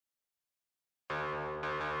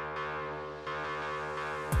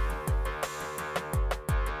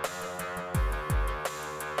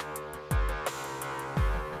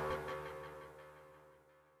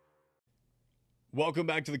Welcome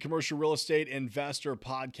back to the Commercial Real Estate Investor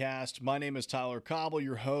Podcast. My name is Tyler Cobble,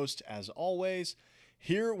 your host, as always,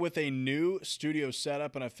 here with a new studio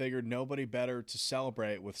setup, and I figured nobody better to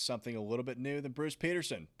celebrate with something a little bit new than Bruce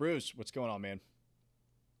Petersen. Bruce, what's going on, man?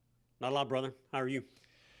 Not a lot, brother. How are you?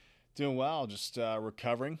 Doing well, just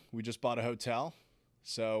recovering. We just bought a hotel,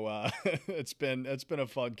 so it's been a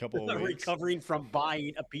fun couple of weeks. Recovering from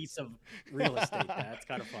buying a piece of real estate. That's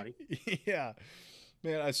kind of funny. Yeah,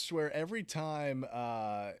 man, I swear every time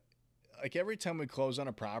we close on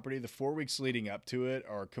a property, the 4 weeks leading up to it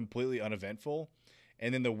are completely uneventful.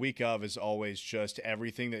 And then the week of is always just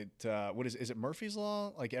everything that, is it Murphy's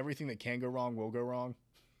Law? Like everything that can go wrong will go wrong.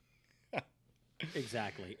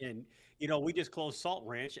 Exactly. And, we just closed Salt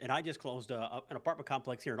Ranch, and I just closed an apartment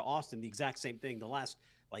complex here in Austin. The exact same thing. The last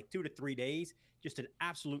 2 to 3 days, just an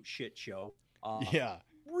absolute shit show. Yeah.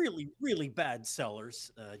 Really, really bad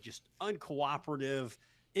sellers, just uncooperative,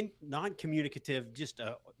 non-communicative, just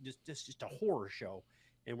a horror show.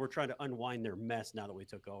 And we're trying to unwind their mess now that we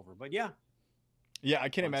took over. But yeah, Yeah, I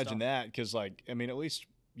can fun imagine stuff. that because, at least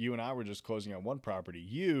you and I were just closing on one property.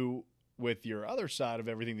 You, with your other side of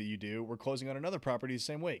everything that you do, were closing on another property the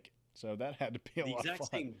same week. So that had to be a The lot of exact fun.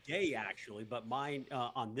 same day, actually, but mine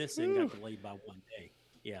on this end Whew. got delayed by one day.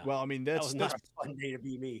 Yeah, Well, I mean, that that's was that's not a fun day to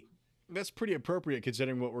be me. that's pretty appropriate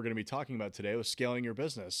considering what we're going to be talking about today with scaling your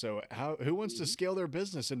business. So, who wants to Mhm. scale their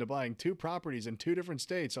business into buying two properties in two different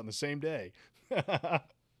states on the same day? I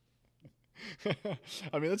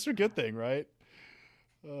mean, that's a good thing, right?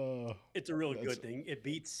 Oh, It's a really that's good thing. It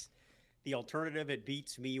beats the alternative. It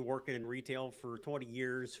beats me working in retail for 20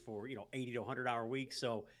 years for 80 to 100-hour weeks.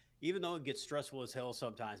 So even though it gets stressful as hell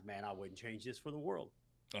sometimes, man, I wouldn't change this for the world.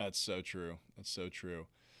 that's so true. That's so true.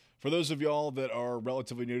 For those of y'all that are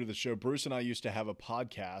relatively new to the show, Bruce and I used to have a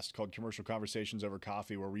podcast called Commercial Conversations Over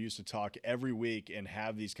Coffee, where we used to talk every week and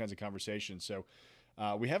have these kinds of conversations. So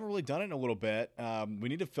we haven't really done it in a little bit. We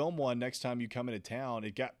need to film one next time you come into town.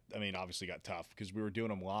 Obviously got tough because we were doing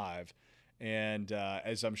them live. And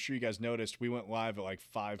as I'm sure you guys noticed, we went live at like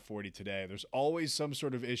 5:40 today. There's always some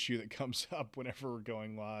sort of issue that comes up whenever we're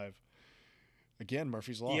going live. Again,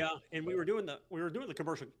 Murphy's Law. Yeah, and we were doing the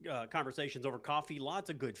commercial conversations over coffee. Lots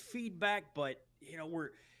of good feedback, but we're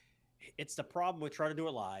it's the problem with trying to do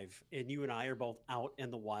it live, and you and I are both out in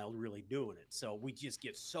the wild really doing it. So we just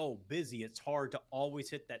get so busy. It's hard to always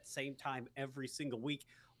hit that same time every single week.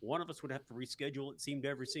 One of us would have to reschedule, it seemed,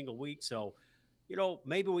 every single week. So,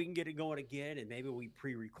 maybe we can get it going again and maybe we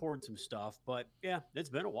pre-record some stuff. But yeah, it's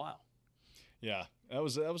been a while. Yeah, that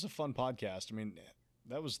was a fun podcast. I mean,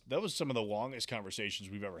 that was some of the longest conversations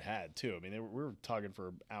we've ever had too. I mean, we were talking for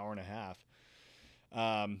an hour and a half,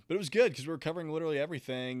 but it was good because we were covering literally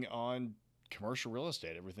everything on commercial real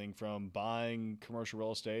estate, everything from buying commercial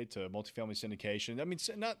real estate to multifamily syndication. I mean,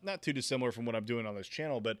 not too dissimilar from what I'm doing on this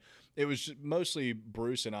channel, but it was mostly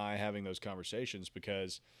Bruce and I having those conversations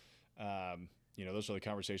because, those are the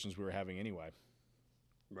conversations we were having anyway.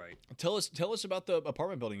 Right. Tell us about the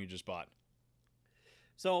apartment building you just bought.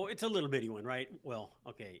 So it's a little bitty one, right? Well,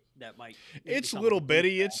 okay, that might maybe It's some of little the bitty.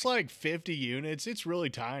 feedback. It's like 50 units. It's really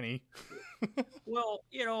tiny. Well,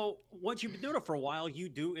 once you've been doing it for a while,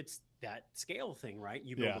 it's that scale thing, right?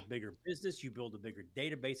 You build Yeah. a bigger business, you build a bigger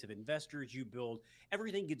database of investors,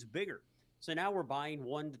 everything gets bigger. So now we're buying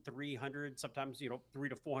 1 to 300, sometimes, 3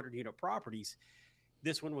 to 400 unit properties.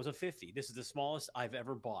 This one was a 50. This is the smallest I've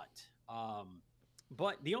ever bought.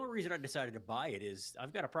 But the only reason I decided to buy it is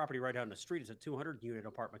I've got a property right down the street. It's a 200 unit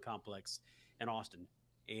apartment complex in Austin.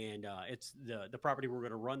 And it's the property we're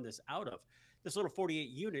going to run this out of. This little 48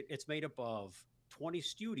 unit, it's made up of 20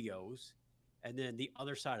 studios and then the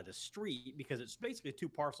other side of the street, because it's basically two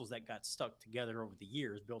parcels that got stuck together over the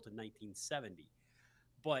years, built in 1970.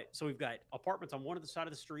 But so we've got apartments on one of the side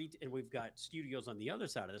of the street and we've got studios on the other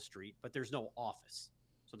side of the street, but there's no office.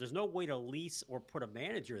 So there's no way to lease or put a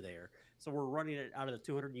manager there. So we're running it out of the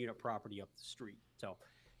 200 unit property up the street. So,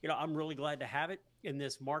 I'm really glad to have it in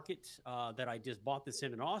this market that I just bought this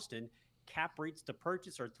in Austin. Cap rates to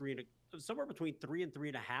purchase are somewhere between 3 and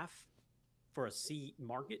 3.5 for a C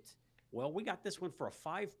market. Well, we got this one for a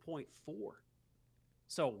 5.4.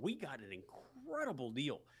 So we got an incredible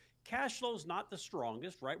deal. Cash flow's not the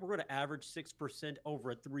strongest, right? We're going to average 6%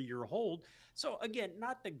 over a 3-year hold. So again,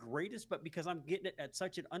 not the greatest, but because I'm getting it at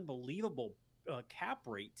such an unbelievable cap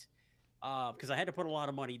rate, because I had to put a lot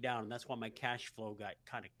of money down, and that's why my cash flow got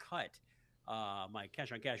kind of cut, my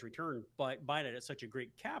cash on cash return. But buying it at such a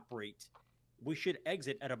great cap rate, we should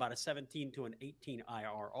exit at about a 17 to an 18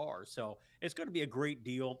 IRR. So it's going to be a great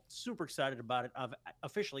deal. Super excited about it. I've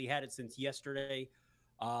officially had it since yesterday.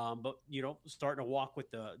 But starting to walk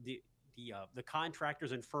with the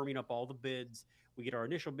contractors and firming up all the bids. We get our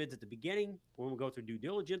initial bids at the beginning. When we go through due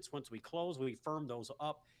diligence, once we close, we firm those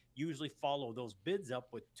up. Usually follow those bids up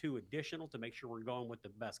with two additional to make sure we're going with the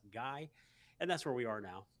best guy. And that's where we are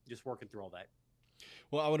now, just working through all that.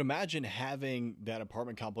 Well, I would imagine having that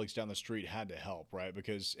apartment complex down the street had to help, right?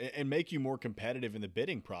 Because and make you more competitive in the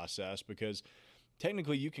bidding process because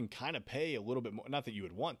technically you can kind of pay a little bit more, not that you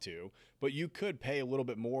would want to, but you could pay a little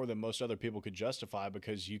bit more than most other people could justify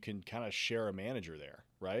because you can kind of share a manager there,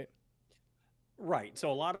 right? Right.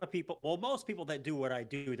 So a lot of people, well, most people that do what I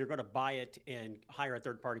do, they're going to buy it and hire a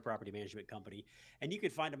third-party property management company, and you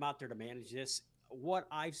can find them out there to manage this. What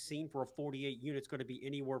I've seen for a 48 unit is going to be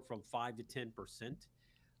anywhere from 5 to 10%.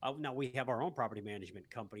 Now we have our own property management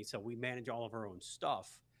company, so we manage all of our own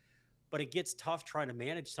stuff. But it gets tough trying to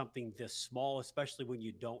manage something this small, especially when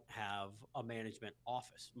you don't have a management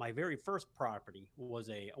office. My very first property was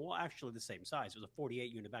well, actually the same size. It was a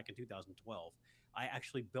 48 unit back in 2012. I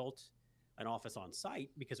actually built an office on site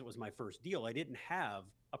because it was my first deal. I didn't have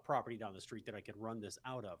a property down the street that I could run this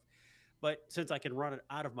out of. But since I can run it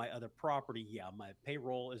out of my other property, yeah, my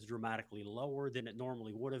payroll is dramatically lower than it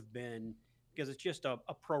normally would have been because it's just a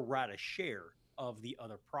pro rata share of the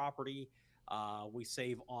other property. We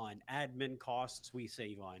save on admin costs. We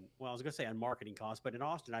save on, well, I was going to say on marketing costs, but in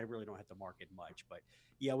Austin, I really don't have to market much. But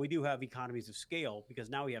yeah, we do have economies of scale because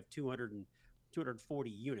now we have 240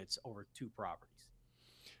 units over two properties.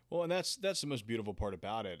 Well, and that's the most beautiful part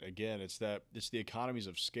about it. Again, it's the economies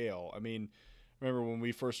of scale. I mean, remember when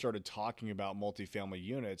we first started talking about multifamily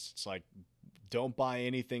units, it's like don't buy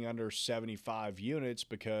anything under 75 units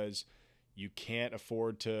because you can't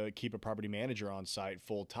afford to keep a property manager on site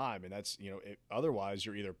full time. And that's, otherwise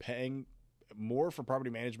you're either paying more for property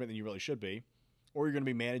management than you really should be, or you're going to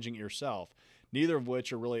be managing it yourself, neither of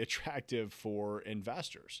which are really attractive for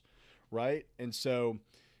investors, right? And so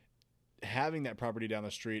having that property down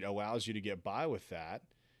the street allows you to get by with that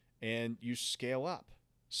and you scale up.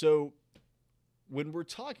 So when we're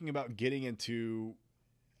talking about getting into,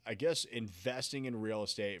 I guess, investing in real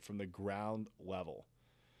estate from the ground level,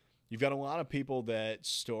 you've got a lot of people that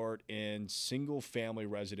start in single family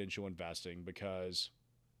residential investing because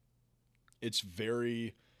it's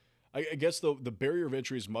very, I guess the barrier of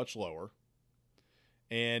entry is much lower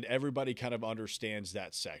and everybody kind of understands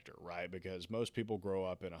that sector, right? Because most people grow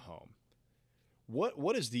up in a home.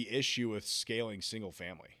 What is the issue with scaling single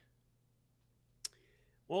family?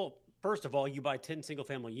 Well, first of all, you buy 10 single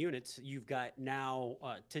family units. You've got now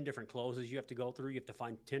 10 different closes you have to go through. You have to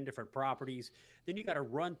find 10 different properties. Then you got to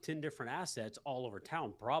run 10 different assets all over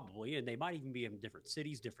town, probably. And they might even be in different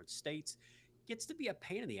cities, different states. It gets to be a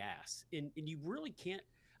pain in the ass. And you really can't,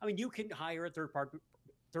 I mean, you can hire a third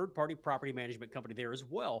party property management company there as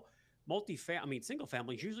well. Single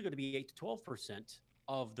family is usually going to be 8 to 12%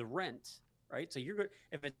 of the rent, right? So you're going,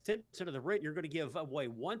 if it's 10% of the rent, you're going to give away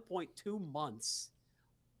 1.2 months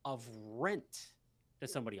of rent to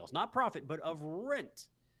somebody else, not profit, but of rent.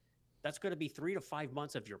 That's going to be 3 to 5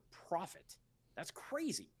 months of your profit. That's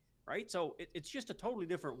crazy, right? So it's just a totally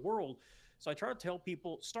different world. So I try to tell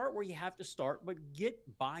people, start where you have to start, but get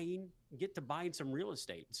to buying some real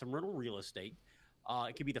estate, some rental real estate.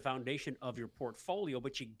 It can be the foundation of your portfolio,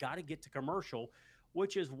 but you got to get to commercial,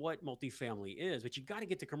 which is what multifamily is. But you got to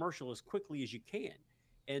get to commercial as quickly as you can.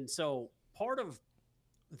 And so part of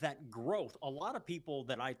that growth, a lot of people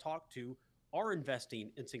that I talk to are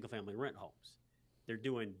investing in single family rent homes. They're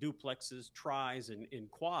doing duplexes, tris, and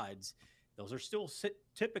quads. Those are still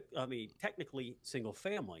technically single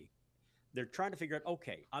family. They're trying to figure out,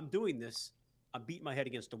 okay, I'm doing this. I'm beating my head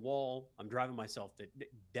against a wall. I'm driving myself to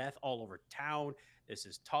death all over town. This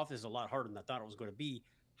is tough. This is a lot harder than I thought it was going to be.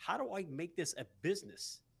 How do I make this a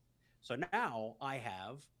business? So now I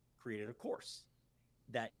have created a course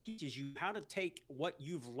that teaches you how to take what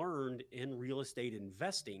you've learned in real estate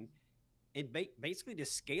investing and basically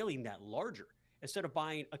just scaling that larger. Instead of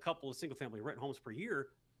buying a couple of single family rent homes per year,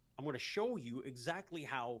 I'm going to show you exactly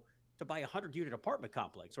how to buy a 100-unit apartment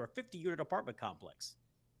complex or a 50-unit apartment complex.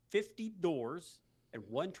 50 doors and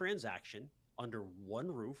one transaction under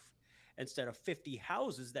one roof instead of 50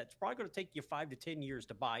 houses that's probably going to take you 5 to 10 years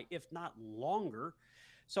to buy, if not longer.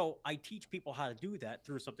 So I teach people how to do that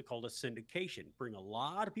through something called a syndication. Bring a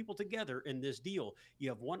lot of people together in this deal. You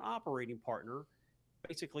have one operating partner,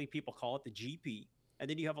 basically people call it the GP, and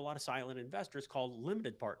then you have a lot of silent investors called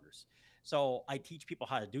limited partners. So I teach people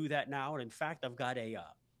how to do that now. And in fact, I've got a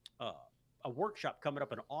workshop coming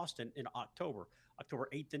up in Austin in October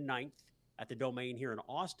 8th and 9th at the Domain here in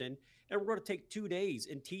Austin. And we're going to take 2 days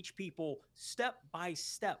and teach people step by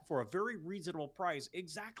step for a very reasonable price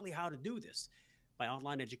exactly how to do this. My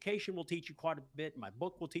online education will teach you quite a bit. My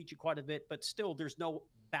book will teach you quite a bit, but still there's no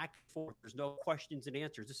back and forth. There's no questions and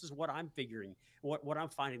answers. This is what I'm figuring, what I'm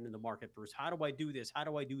finding in the market, Bruce. How do I do this? How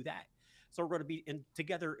do I do that? So we're going to be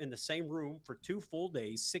together in the same room for 2 full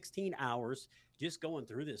days, 16 hours, just going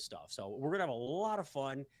through this stuff. So we're going to have a lot of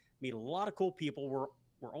fun, meet a lot of cool people.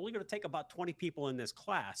 We're only going to take about 20 people in this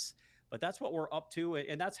class, but that's what we're up to,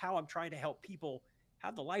 and that's how I'm trying to help people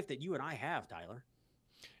have the life that you and I have, Tyler.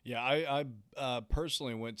 Yeah, I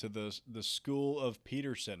personally went to the school of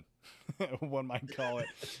Petersen, one might call it,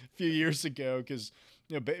 a few years ago because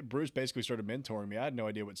Bruce basically started mentoring me. I had no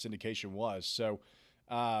idea what syndication was, so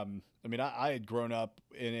I mean I had grown up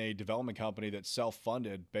in a development company that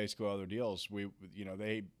self-funded basically all their deals.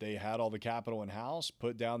 They had all the capital in house,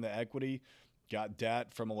 put down the equity, got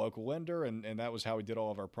debt from a local lender, and that was how we did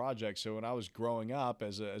all of our projects. So when I was growing up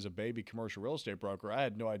as a baby commercial real estate broker, I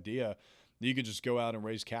had no idea you could just go out and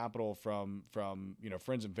raise capital from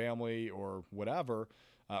friends and family or whatever,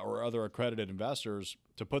 or other accredited investors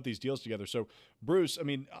to put these deals together. So Bruce, I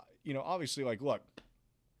mean, obviously, like, look,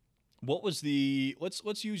 what was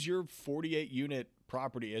let's use your 48 unit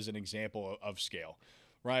property as an example of scale,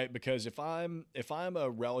 right? Because if I'm a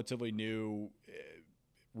relatively new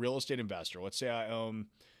real estate investor, let's say I own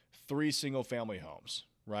 3 single family homes,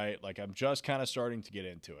 right? Like I'm just kind of starting to get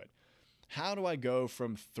into it. How do I go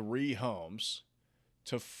from 3 homes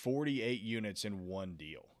to 48 units in one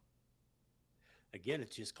deal? Again,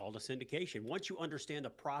 it's just called a syndication. Once you understand the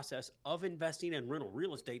process of investing in rental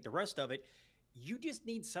real estate, the rest of it, you just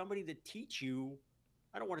need somebody to teach you.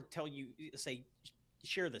 I don't want to tell you,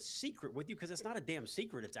 share the secret with you because it's not a damn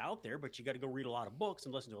secret. It's out there, but you got to go read a lot of books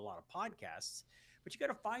and listen to a lot of podcasts. But you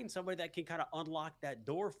got to find somebody that can kind of unlock that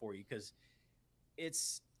door for you because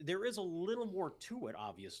there is a little more to it,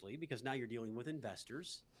 obviously, because now you're dealing with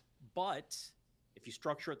investors. But if you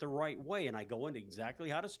structure it the right way, and I go into exactly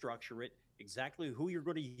how to structure it, exactly who you're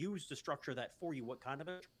going to use to structure that for you, what kind of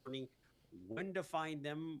attorney, when to find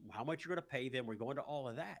them, how much you're going to pay them, we go into all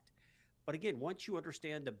of that. But again, once you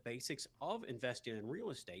understand the basics of investing in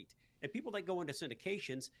real estate, and people that go into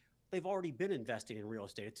syndications, they've already been investing in real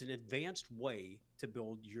estate. It's an advanced way to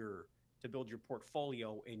build your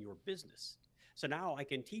portfolio and your business. So now I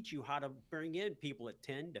can teach you how to bring in people at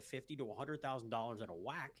 $10 to $50 to $100,000 at a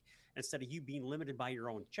whack instead of you being limited by your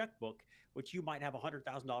own checkbook, which you might have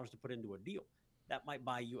 $100,000 to put into a deal. That might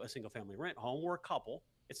buy you a single family rent home or a couple.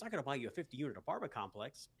 It's not going to buy you a 50 unit apartment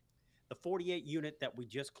complex. The 48 unit that we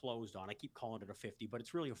just closed on, I keep calling it a 50, but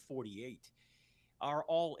it's really a 48. Our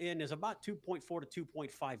all in is about 2.4 to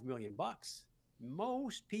 2.5 million bucks.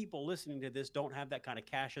 Most people listening to this don't have that kind of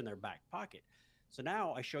cash in their back pocket. So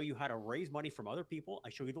now I show you how to raise money from other people. I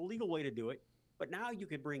show you the legal way to do it. But now you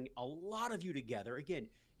can bring a lot of you together. Again,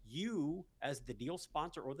 you as the deal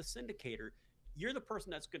sponsor or the syndicator, you're the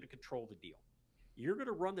person that's going to control the deal. You're going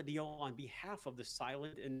to run the deal on behalf of the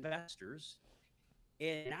silent investors.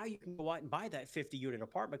 And now you can go out and buy that 50 unit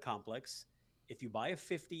apartment complex. If you buy a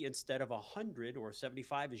 50 instead of 100 or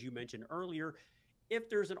 75, as you mentioned earlier, if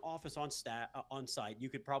there's an office on site, you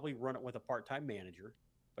could probably run it with a part-time manager.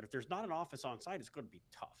 But if there's not an office on site, it's going to be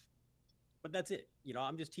tough. But that's it.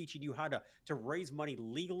 I'm just teaching you how to raise money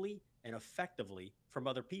legally and effectively from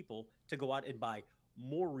other people to go out and buy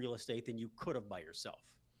more real estate than you could have by yourself.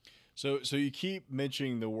 So you keep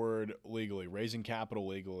mentioning the word legally, raising capital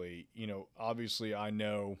legally. Obviously I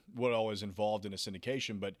know what all is involved in a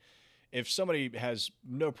syndication, but if somebody has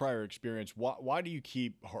no prior experience, why do you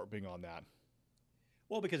keep harping on that?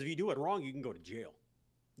 Well, because if you do it wrong, you can go to jail.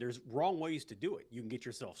 There's wrong ways to do it. You can get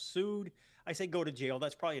yourself sued. I say go to jail.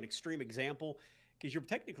 That's probably an extreme example because you're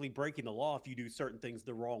technically breaking the law if you do certain things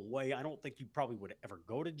the wrong way. I don't think you probably would ever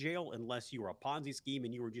go to jail unless you were a Ponzi scheme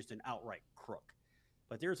and you were just an outright crook.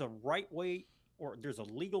 But there's a right way or there's a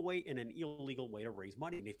legal way and an illegal way to raise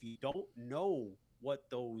money. And if you don't know what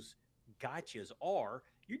those gotchas are,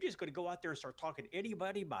 you're just going to go out there and start talking to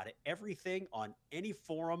anybody about it, everything on any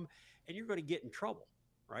forum, and you're going to get in trouble.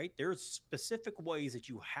 Right? There's specific ways that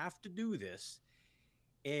you have to do this.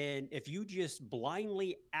 And if you just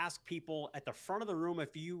blindly ask people at the front of the room,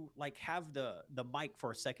 if you have the mic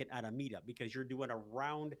for a second at a meetup because you're doing a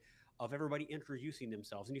round of everybody introducing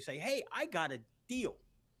themselves and you say, hey, I got a deal.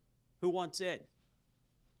 Who wants in?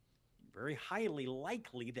 Very highly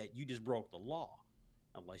likely that you just broke the law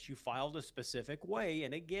unless you filed a specific way.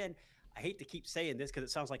 And again, I hate to keep saying this because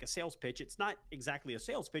it sounds like a sales pitch. It's not exactly a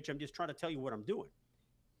sales pitch. I'm just trying to tell you what I'm doing.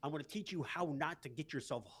 I'm going to teach you how not to get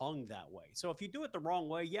yourself hung that way. So if you do it the wrong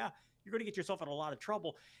way, yeah, you're going to get yourself in a lot of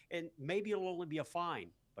trouble. And maybe it'll only be a fine,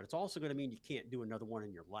 but it's also going to mean you can't do another one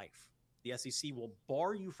in your life. The SEC will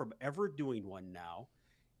bar you from ever doing one now,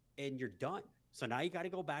 and you're done. So now you got to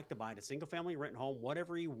go back to buying a single family rent home, what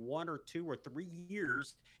every 1 or 2 or 3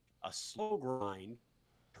 years, a slow grind,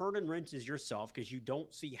 turning wrenches yourself because you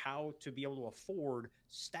don't see how to be able to afford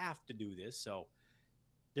staff to do this. So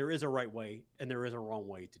there is a right way and there is a wrong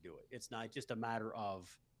way to do it. It's not just a matter of,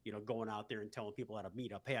 going out there and telling people at a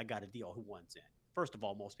meetup, hey, I got a deal, who wants in? First of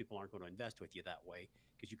all, most people aren't going to invest with you that way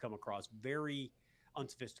because you come across very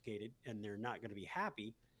unsophisticated and they're not going to be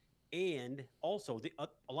happy. And also,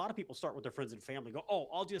 a lot of people start with their friends and family, go, oh,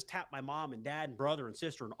 I'll just tap my mom and dad and brother and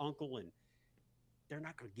sister and uncle, and they're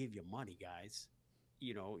not going to give you money, guys.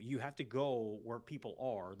 You have to go where people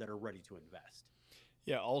are that are ready to invest.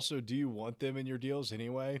 Yeah. Also, do you want them in your deals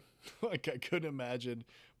anyway? Like, I couldn't imagine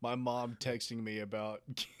my mom texting me about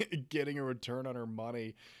getting a return on her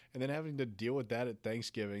money and then having to deal with that at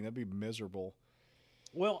Thanksgiving. That'd be miserable.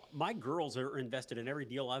 Well, my girls are invested in every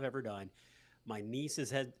deal I've ever done. My niece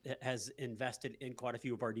has invested in quite a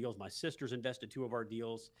few of our deals. My sister's invested 2 of our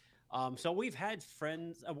deals. So we've had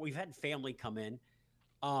friends, we've had family come in.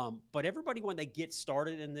 But everybody, when they get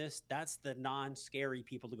started in this, that's the non-scary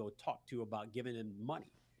people to go talk to about giving them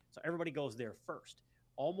money. So everybody goes there first.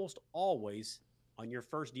 Almost always on your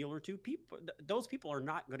first deal or two, those people are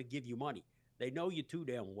not going to give you money. They know you too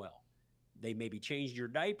damn well. They maybe changed your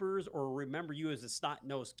diapers or remember you as a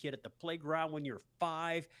snot-nosed kid at the playground when you're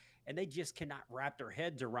 5, and they just cannot wrap their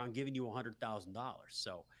heads around giving you $100,000.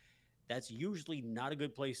 So that's usually not a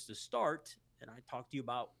good place to start. And I talk to you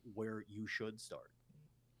about where you should start.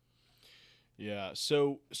 Yeah.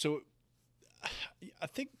 So I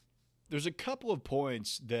think there's a couple of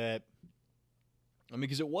points that, I mean,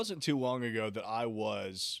 because it wasn't too long ago that I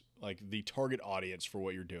was like the target audience for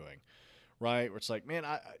what you're doing, right? Where it's like, man,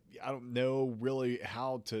 I don't know really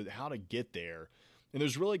how to get there. And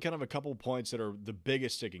there's really kind of a couple points that are the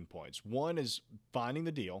biggest sticking points. One is finding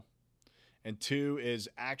the deal, and two is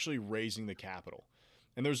actually raising the capital.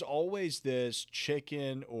 And there's always this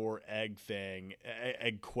chicken or egg thing,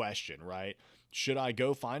 egg question, right? Should I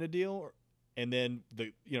go find a deal? And then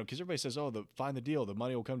because everybody says, oh, find the deal, the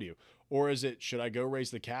money will come to you. Or is it, should I go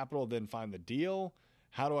raise the capital, then find the deal?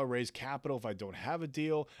 How do I raise capital if I don't have a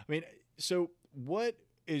deal? I mean, so what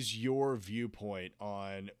is your viewpoint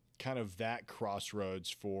on kind of that crossroads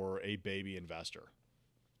for a baby investor?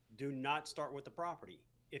 Do not start with the property.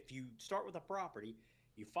 If you start with a property,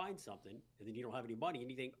 you find something and then you don't have any money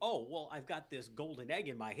and you think, oh, well, I've got this golden egg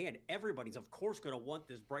in my hand. Everybody's, of course, going to want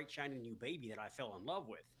this bright, shining new baby that I fell in love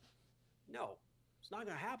with. No, it's not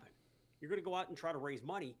going to happen. You're going to go out and try to raise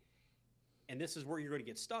money. And this is where you're going to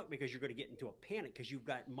get stuck because you're going to get into a panic because you've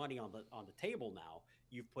got money on the table now.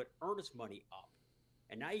 You've put earnest money up.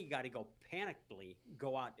 And now you got to go panically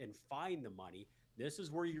go out and find the money. This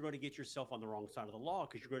is where you're going to get yourself on the wrong side of the law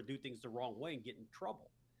because you're going to do things the wrong way and get in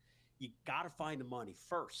trouble. You got to find the money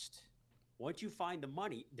first. Once you find the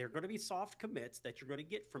money, there are going to be soft commits that you're going to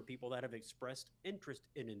get from people that have expressed interest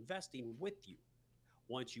in investing with you.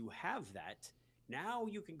 Once you have that, now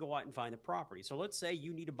you can go out and find the property. So let's say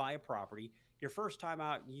you need to buy a property. Your first time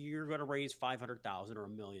out, you're going to raise $500,000 or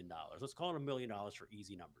 $1 million. Let's call it $1 million for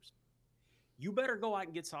easy numbers. You better go out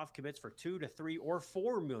and get soft commits for $2 to $3 or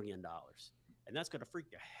 $4 million. And that's going to freak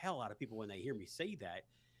the hell out of people when they hear me say that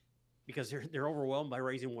because they're overwhelmed by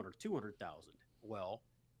raising 100 or 200,000. Well,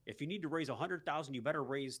 if you need to raise 100,000, you better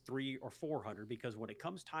raise 300 or 400 because when it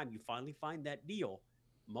comes time, you finally find that deal.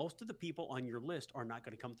 Most of the people on your list are not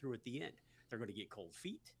going to come through at the end. They're going to get cold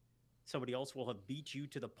feet. Somebody else will have beat you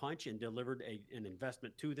to the punch and delivered an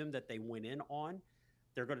investment to them that they went in on.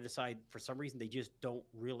 They're going to decide for some reason they just don't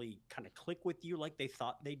really kind of click with you like they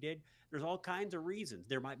thought they did. There's all kinds of reasons.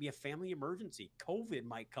 There might be a family emergency. COVID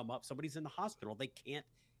might come up. Somebody's in the hospital. They can't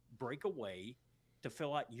break away to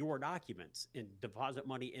fill out your documents and deposit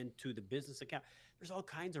money into the business account. There's all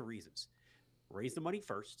kinds of reasons. Raise the money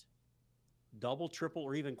first, double, triple,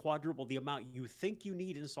 or even quadruple the amount you think you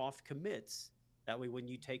need in soft commits. That way, when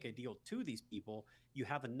you take a deal to these people, you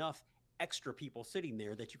have enough extra people sitting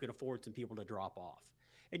there that you can afford some people to drop off.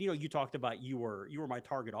 And you talked about you were my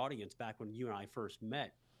target audience back when you and I first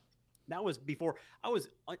met. That was before I was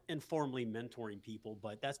informally mentoring people,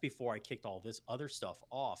 but that's before I kicked all this other stuff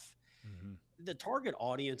off. Mm-hmm. The target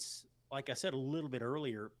audience, like I said a little bit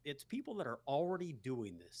earlier, it's people that are already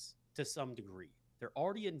doing this to some degree. They're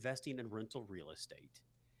already investing in rental real estate,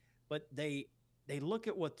 but they look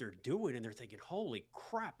at what they're doing and they're thinking, holy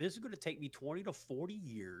crap, this is going to take me 20 to 40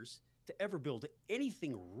 years to ever build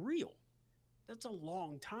anything real. That's a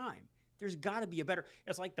long time. There's got to be a better.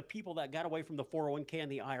 It's like the people that got away from the 401k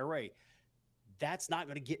and the IRA. That's not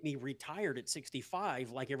going to get me retired at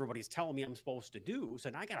 65 like everybody's telling me I'm supposed to do. So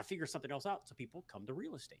now I got to figure something else out. So people come to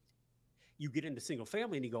real estate. You get into single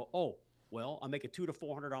family and you go, oh, Well, I'm making $200 to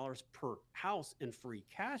 $400 per house in free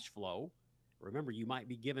cash flow. Remember, you might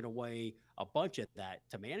be giving away a bunch of that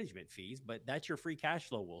to management fees, but that's your free cash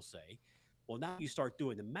flow, we'll say. Well, now you start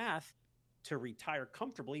doing the math to retire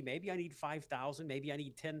comfortably. Maybe I need 5,000, maybe I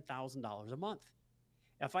need $10,000 a month.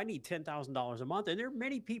 If I need $10,000 a month, and there are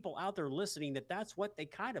many people out there listening that's what they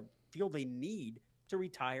kind of feel they need to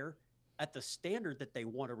retire at the standard that they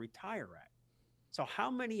want to retire at. So,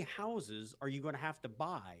 how many houses are you going to have to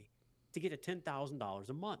buy to get to $10,000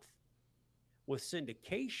 a month? With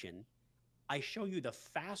syndication, I show you the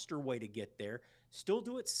faster way to get there, still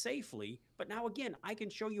do it safely. But now, again, I can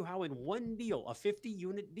show you how in one deal, a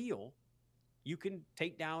 50-unit deal, you can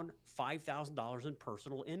take down $5,000 in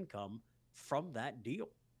personal income from that deal.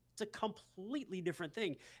 It's a completely different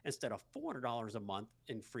thing. Instead of $400 a month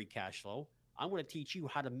in free cash flow, I'm going to teach you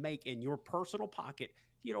how to make in your personal pocket,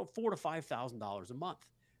 $4,000 to $5,000 a month.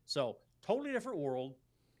 So totally different world.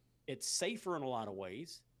 It's safer in a lot of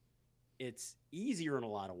ways. It's easier in a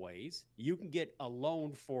lot of ways. You can get a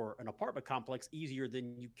loan for an apartment complex easier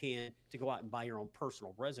than you can to go out and buy your own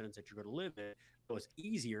personal residence that you're going to live in. So it's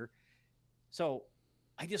easier. So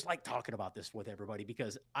I just like talking about this with everybody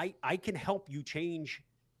because I can help you change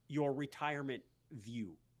your retirement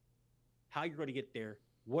view, how you're going to get there,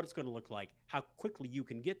 what it's going to look like, how quickly you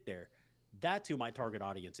can get there. That's who my target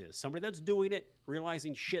audience is. Somebody that's doing it,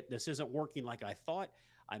 realizing, shit, this isn't working like I thought.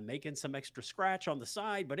 I'm making some extra scratch on the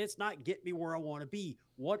side, but it's not getting me where I want to be.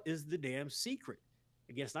 What is the damn secret?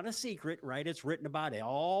 Again, it's not a secret, right? It's written about it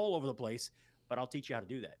all over the place, but I'll teach you how to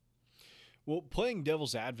do that. Well, playing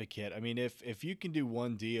devil's advocate, I mean, if you can do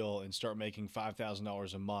one deal and start making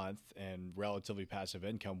 $5,000 a month and relatively passive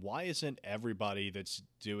income, why isn't everybody that's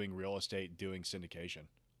doing real estate doing syndication?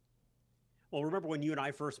 Well, remember when you and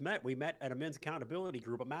I first met, we met at a men's accountability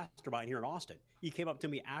group, a mastermind here in Austin. You came up to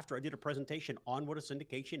me after I did a presentation on what a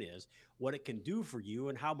syndication is, what it can do for you,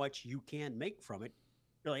 and how much you can make from it.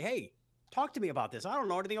 You're like, hey, talk to me about this. I don't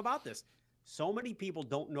know anything about this. So many people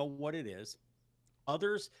don't know what it is.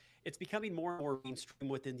 Others, it's becoming more and more mainstream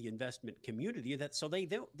within the investment community that so they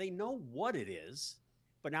know what it is,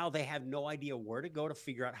 but now they have no idea where to go to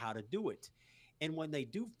figure out how to do it. And when they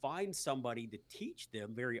do find somebody to teach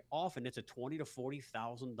them, very often it's a $20,000 to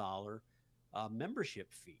 $40,000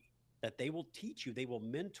 membership fee that they will teach you. They will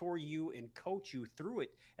mentor you and coach you through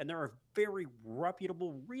it. And there are very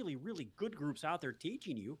reputable, really, really good groups out there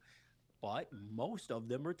teaching you, but most of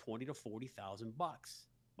them are $20,000 to $40,000.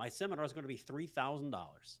 My seminar is going to be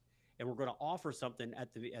 $3,000. And we're going to offer something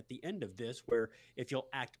at the end of this where if you'll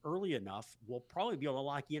act early enough, we'll probably be able to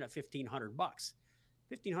lock you in at $1,500.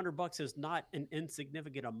 $1,500 is not an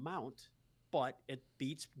insignificant amount, but it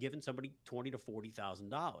beats giving somebody $20,000 to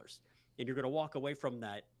 $40,000. And you're going to walk away from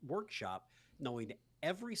that workshop knowing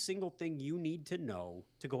every single thing you need to know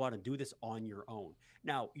to go out and do this on your own.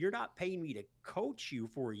 Now, you're not paying me to coach you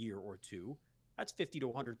for a year or two. That's $50,000 to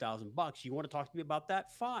 $100,000. You want to talk to me about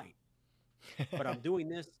that? Fine. But I'm doing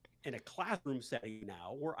this in a classroom setting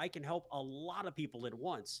now where I can help a lot of people at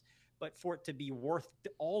once. But for it to be worth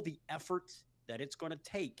all the effort that it's going to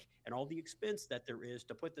take and all the expense that there is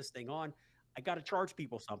to put this thing on, I got to charge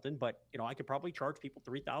people something. But I could probably charge people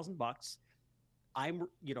 $3,000. I'm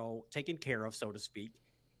taken care of, so to speak,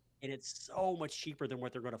 and it's so much cheaper than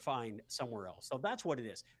what they're going to find somewhere else. So that's what it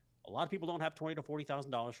is. A lot of people don't have $20,000 to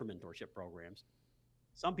 $40,000 for mentorship programs.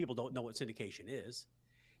 Some people don't know what syndication is,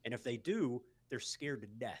 and if they do, they're scared to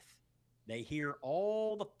death. They hear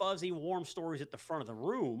all the fuzzy, warm stories at the front of the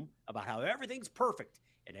room about how everything's perfect,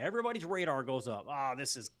 and everybody's radar goes up.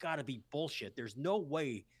 This has got to be bullshit. There's no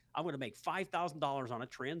way I'm going to make $5,000 on a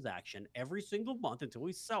transaction every single month until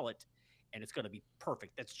we sell it, and it's going to be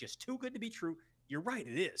perfect. That's just too good to be true. You're right,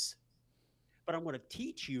 it is. But I'm going to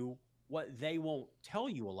teach you what they won't tell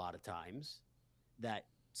you a lot of times, that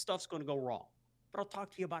stuff's going to go wrong. But I'll talk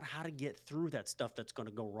to you about how to get through that stuff that's going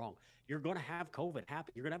to go wrong. You're going to have COVID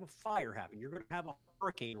happen. You're going to have a fire happen. You're going to have a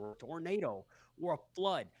hurricane or a tornado or a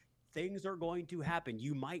flood. Things are going to happen.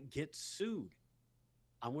 You might get sued.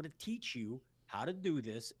 I'm going to teach you how to do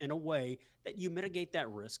this in a way that you mitigate that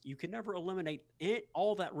risk. You can never eliminate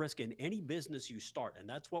all that risk in any business you start. And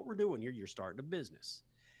that's what we're doing here. You're starting a business.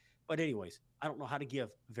 But anyways, I don't know how to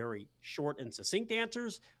give very short and succinct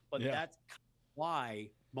answers, but that's why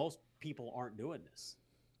most people aren't doing this.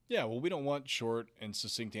 Yeah, well, we don't want short and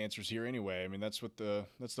succinct answers here anyway. I mean, that's the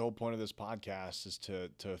whole point of this podcast, is to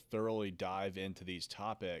thoroughly dive into these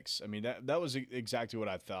topics. I mean, that was exactly what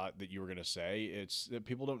I thought that you were going to say. It's that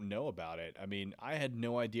people don't know about it. I mean, I had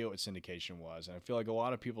no idea what syndication was, and I feel like a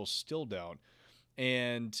lot of people still don't.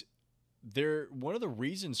 And one of the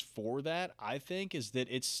reasons for that, I think, is that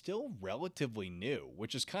it's still relatively new,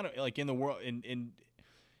 which is kind of like in the world in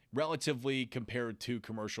relatively compared to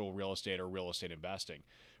commercial real estate or real estate investing,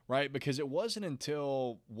 right? Because it wasn't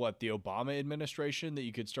until what, the Obama administration, that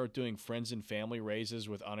you could start doing friends and family raises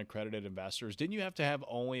with unaccredited investors. Didn't you have to have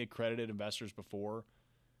only accredited investors before?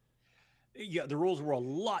 Yeah, the rules were a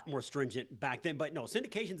lot more stringent back then, but no,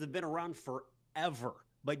 syndications have been around forever.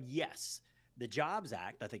 But yes, the Jobs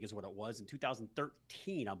Act, I think is what it was in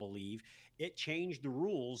 2013, I believe, it changed the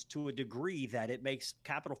rules to a degree that it makes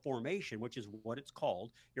capital formation, which is what it's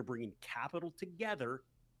called. You're bringing capital together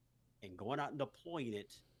and going out and deploying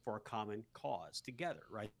it for a common cause together,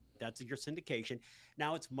 right? That's your syndication.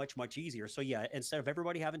 Now it's much, much easier. So, yeah, instead of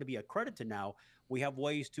everybody having to be accredited now, we have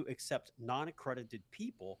ways to accept non accredited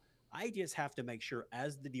people. I just have to make sure,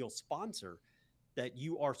 as the deal sponsor, that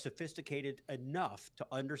you are sophisticated enough to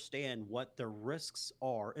understand what the risks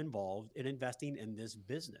are involved in investing in this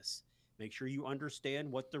business. Make sure you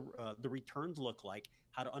understand what the returns look like,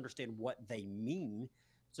 how to understand what they mean.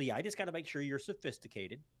 So yeah, I just got to make sure you're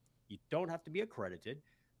sophisticated. You don't have to be accredited.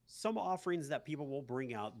 Some offerings that people will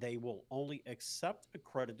bring out, they will only accept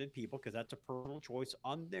accredited people because that's a personal choice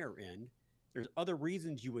on their end. There's other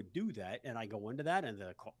reasons you would do that, and I go into that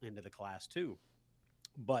into the class too.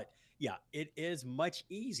 But yeah, it is much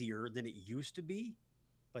easier than it used to be,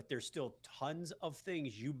 but there's still tons of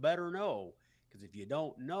things you better know, because if you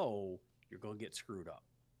don't know, you're going to get screwed up.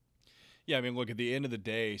 Yeah, I mean, look, at the end of the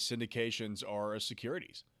day, syndications are a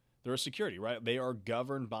securities. They're a security, right? They are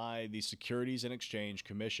governed by the Securities and Exchange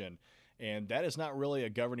Commission. And that is not really a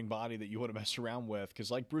governing body that you want to mess around with.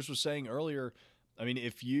 Because, like Bruce was saying earlier, I mean,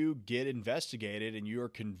 if you get investigated and you are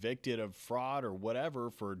convicted of fraud or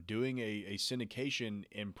whatever for doing a syndication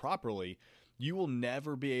improperly, you will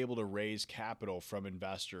never be able to raise capital from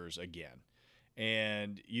investors again.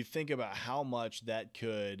 And you think about how much that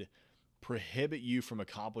could prohibit you from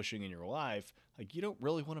accomplishing in your life. Like, you don't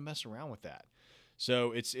really want to mess around with that.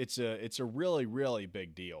 So it's a really, really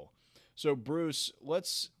big deal. So Bruce,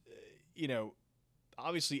 let's, you know,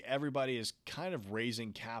 obviously everybody is kind of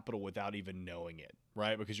raising capital without even knowing it,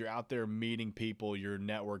 right? Because you're out there meeting people, you're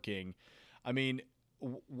networking. I mean,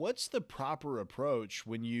 what's the proper approach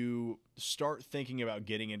when you start thinking about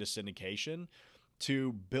getting into syndication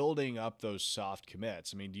to building up those soft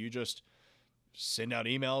commits? I mean, do you just send out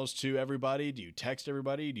emails to everybody? Do you text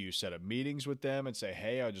everybody? Do you set up meetings with them and say,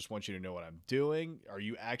 hey, I just want you to know what I'm doing? Are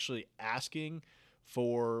you actually asking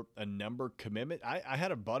for a number commitment? I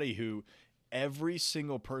had a buddy who, every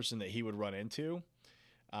single person that he would run into,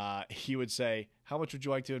 he would say, how much would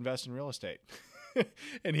you like to invest in real estate?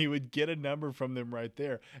 And he would get a number from them right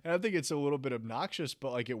there. And I think it's a little bit obnoxious,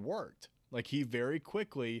 but like, it worked. Like, he very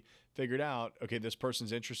quickly figured out, okay, this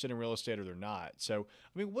person's interested in real estate or they're not. So,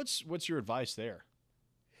 I mean, what's your advice there?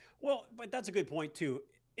 Well, but that's a good point too.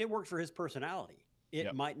 It worked for his personality. It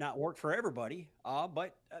Yep. might not work for everybody,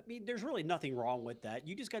 but I mean, there's really nothing wrong with that.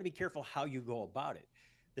 You just got to be careful how you go about it.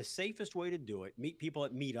 The safest way to do it: meet people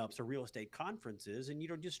at meetups or real estate conferences, and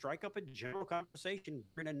just strike up a general conversation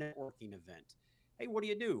during a networking event. Hey, what do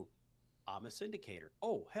you do? I'm a syndicator.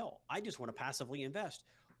 Oh, hell, I just want to passively invest.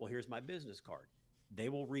 Well, here's my business card. They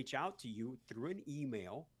will reach out to you through an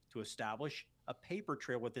email to establish a paper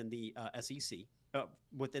trail within the SEC,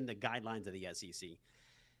 within the guidelines of the SEC.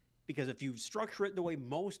 Because if you structure it the way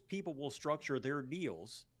most people will structure their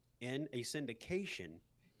deals in a syndication,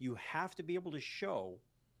 you have to be able to show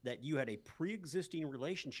that you had a pre existing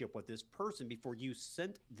relationship with this person before you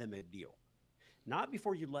sent them a deal. Not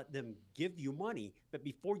before you let them give you money, but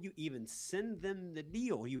before you even send them the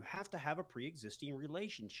deal, you have to have a pre existing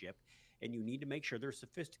relationship, and you need to make sure they're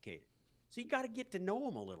sophisticated. So you got to get to know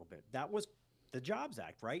them a little bit. That was the Jobs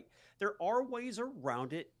Act, right? There are ways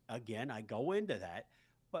around it. Again, I go into that.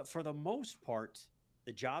 But for the most part,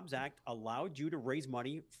 the Jobs Act allowed you to raise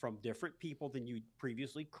money from different people than you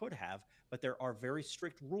previously could have, but there are very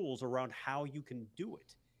strict rules around how you can do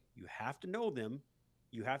it. You have to know them.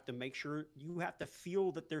 You have to make sure, you have to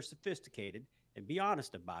feel that they're sophisticated and be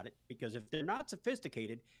honest about it. Because if they're not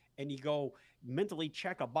sophisticated and you go mentally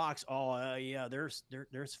check a box, oh, yeah, they're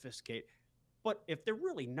sophisticated. But if they're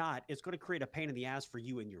really not, it's going to create a pain in the ass for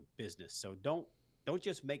you and your business. So don't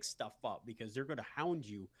just make stuff up, because they're going to hound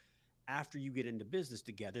you after you get into business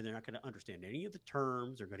together. They're not going to understand any of the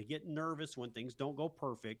terms. They're going to get nervous when things don't go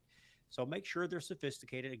perfect. So make sure they're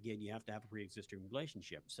sophisticated. Again, you have to have a pre-existing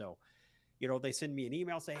relationship. So, they send me an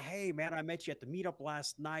email, say, hey, man, I met you at the meetup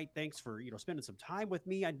last night. Thanks for, spending some time with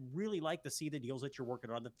me. I'd really like to see the deals that you're working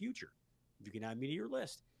on in the future. If you can add me to your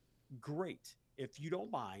list, great. If you don't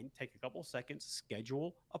mind, take a couple seconds,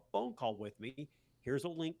 schedule a phone call with me, Here's a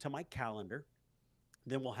link to my calendar.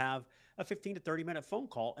 Then we'll have a 15 to 30-minute phone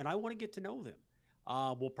call, and I want to get to know them.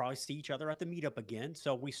 We'll probably see each other at the meetup again.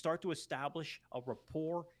 So we start to establish a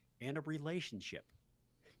rapport and a relationship.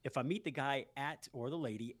 If I meet the guy at or the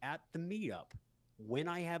lady at the meetup, when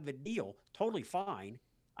I have a deal, totally fine.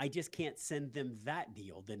 I just can't send them that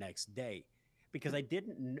deal the next day because I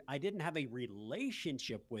didn't have a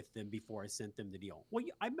relationship with them before I sent them the deal. Well,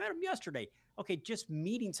 I met them yesterday. Okay, just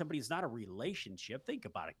meeting somebody is not a relationship. Think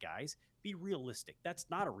about it, guys. Be realistic. That's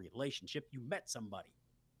not a relationship. You met somebody.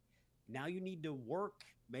 Now you need to work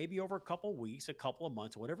maybe over a couple of weeks, a couple of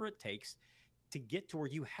months, whatever it takes to get to where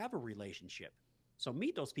you have a relationship. So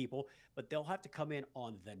meet those people, but they'll have to come in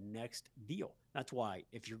on the next deal. That's why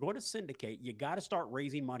if you're going to syndicate, you got to start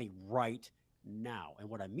raising money right now. And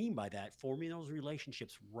what I mean by that, forming those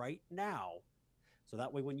relationships right now. So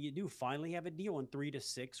that way, when you do finally have a deal in 3 to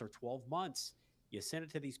 6 or 12 months, you send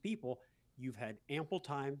it to these people, you've had ample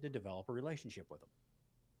time to develop a relationship with them.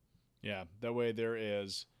 Yeah, that way there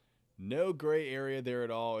is no gray area there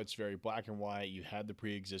at all. It's very black and white. You had the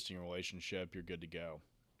pre-existing relationship. You're good to go.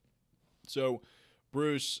 So,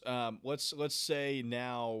 Bruce, let's say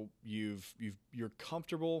now you're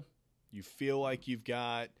comfortable. You feel like you've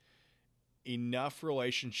got enough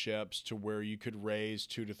relationships to where you could raise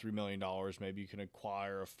 $2 to $3 million. Maybe you can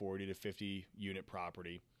acquire a 40 to 50 unit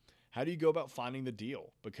property. How do you go about finding the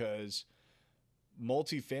deal? Because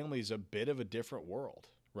multifamily is a bit of a different world,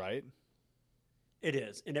 right? It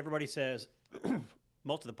is. And everybody says,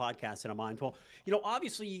 most of the podcasts that I'm on, well,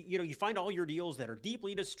 obviously, you find all your deals that are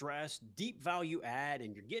deeply distressed, deep value add,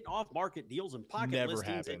 and you're getting off market deals and pocket Never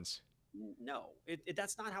listings. happens. No,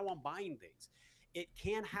 that's not how I'm buying things. It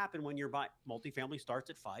can happen when you're buying multifamily starts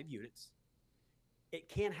at 5 units. It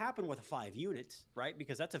can happen with 5 units, right?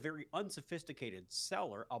 Because that's a very unsophisticated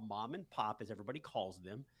seller, a mom and pop, as everybody calls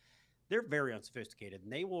them. They're very unsophisticated,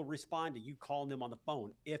 and they will respond to you calling them on the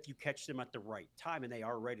phone. If you catch them at the right time and they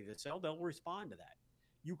are ready to sell, they'll respond to that.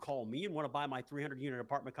 You call me and want to buy my 300-unit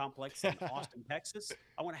apartment complex in Austin, Texas.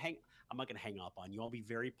 I'm not going to hang up on you. I'll be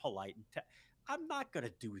very polite. I'm not going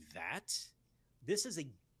to do that. This is a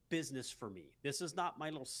business for me. This is not my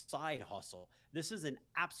little side hustle. This is an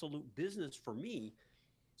absolute business for me.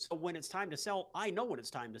 So when it's time to sell, I know when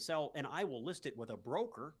it's time to sell, and I will list it with a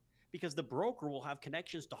broker because the broker will have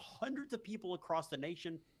connections to hundreds of people across the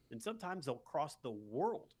nation, and sometimes they'll cross the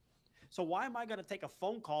world. So why am I going to take a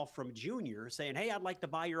phone call from Junior saying, hey, I'd like to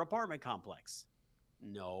buy your apartment complex?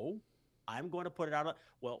 No, I'm going to put it out.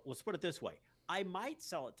 Well, let's put it this way. I might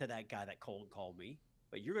sell it to that guy that cold called me,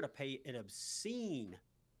 but you're going to pay an obscene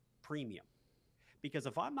premium. Because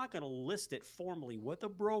if I'm not going to list it formally with a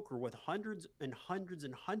broker with hundreds and hundreds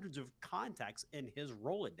and hundreds of contacts in his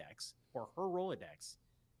Rolodex or her Rolodex,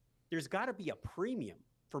 there's got to be a premium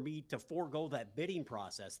for me to forego that bidding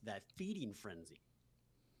process, that feeding frenzy.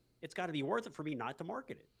 It's got to be worth it for me not to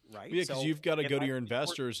market it, right? Yeah, because you've got to go to your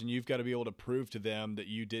investors and you've got to be able to prove to them that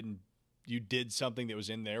you did something that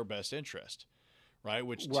was in their best interest, right?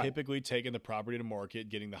 Which typically taking the property to market,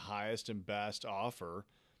 getting the highest and best offer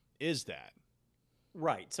is that.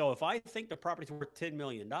 Right. So if I think the property's worth $10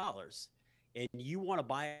 million and you want to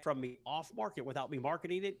buy it from me off market without me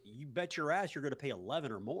marketing it, you bet your ass you're going to pay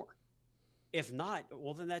 11 or more. If not,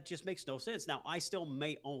 well, then that just makes no sense. Now, I still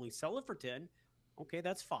may only sell it for 10. Okay,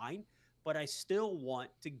 that's fine. But I still want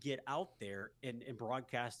to get out there and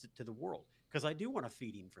broadcast it to the world because I do want a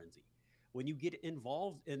feeding frenzy. When you get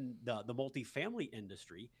involved in the multifamily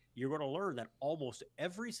industry, you're going to learn that almost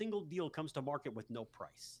every single deal comes to market with no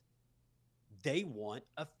price. They want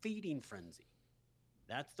a feeding frenzy.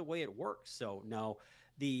 That's the way it works. So no,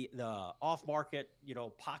 the off market,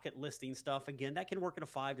 pocket listing stuff, again, that can work at a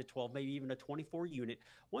 5 to 12, maybe even a 24 unit.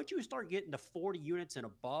 Once you start getting to 40 units and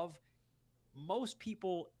above, most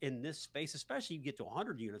people in this space, especially you get to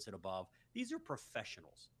 100 units and above, these are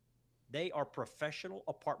professionals. They are professional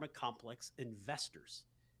apartment complex investors.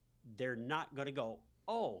 They're not going to go,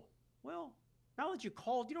 oh, well, now that you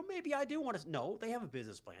called, maybe I do want to. No, they have a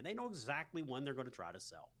business plan. They know exactly when they're going to try to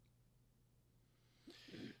sell.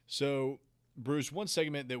 So, Bruce, one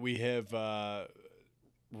segment that we have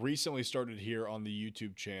recently started here on the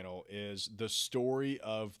YouTube channel is the story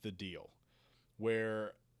of the deal,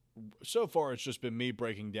 where so far it's just been me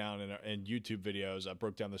breaking down in YouTube videos. I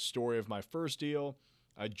broke down the story of my first deal.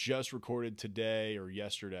 I just recorded today or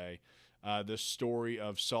yesterday the story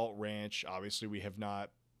of Salt Ranch. Obviously, we have not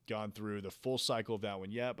gone through the full cycle of that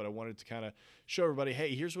one yet, but I wanted to kind of show everybody,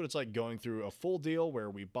 hey, here's what it's like going through a full deal where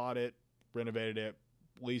we bought it, renovated it,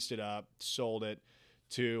 leased it up, sold it,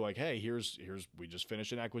 to like, hey, here's we just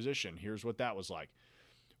finished an acquisition. Here's what that was like.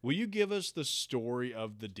 Will you give us the story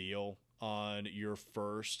of the deal on your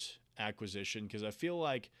first acquisition? Because I feel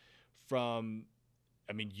like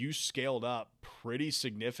you scaled up pretty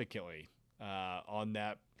significantly on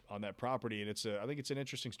that property, and I think it's an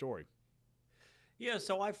interesting story. Yeah,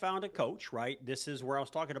 so I found a coach, right? This is where I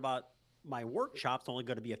was talking about my workshop's only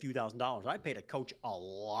going to be a few $1,000s. I paid a coach a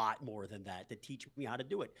lot more than that to teach me how to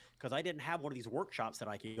do it because I didn't have one of these workshops that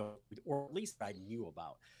I could go to, or at least I knew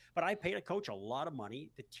about. But I paid a coach a lot of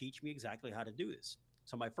money to teach me exactly how to do this.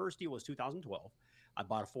 So my first deal was 2012. I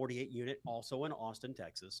bought a 48 unit also in Austin,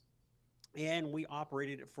 Texas, and we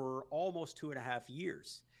operated it for almost 2.5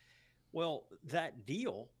 years. Well, that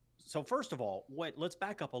deal. So first of all, let's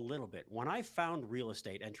back up a little bit. When I found real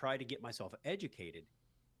estate and tried to get myself educated,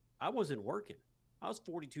 I wasn't working. I was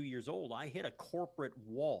 42 years old. I hit a corporate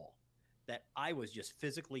wall that I was just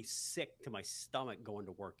physically sick to my stomach going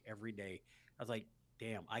to work every day. I was like,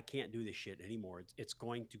 damn, I can't do this shit anymore. It's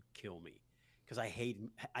going to kill me because I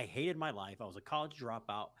hated my life. I was a college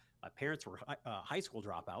dropout. My parents were high school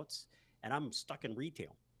dropouts, and I'm stuck in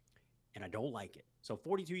retail, and I don't like it. So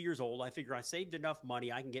 42 years old, I figure I saved enough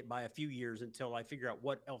money I can get by a few years until I figure out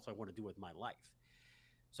what else I want to do with my life.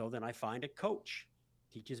 So then I find a coach,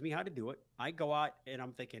 teaches me how to do it. I go out and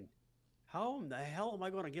I'm thinking, how in the hell am I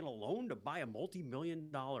going to get a loan to buy a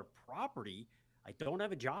multi-million-dollar property? I don't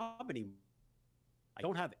have a job anymore. I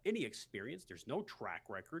don't have any experience. There's no track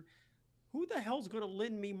record. Who the hell's going to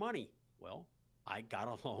lend me money? Well, I got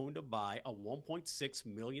a loan to buy a $1.6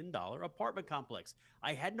 million apartment complex.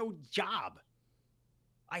 I had no job.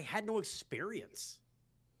 I had no experience.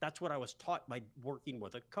 That's what I was taught by working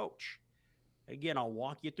with a coach. Again, I'll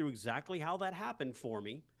walk you through exactly how that happened for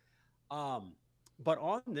me. But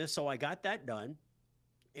on this, so I got that done,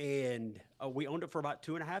 and we owned it for about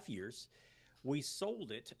 2.5 years. We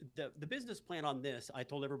sold it. The business plan on this, I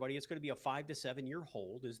told everybody it's going to be a 5 to 7 year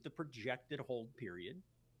hold, is the projected hold period.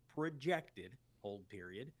 Projected hold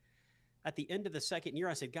period. At the end of the second year,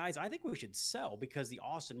 I said, guys, I think we should sell because the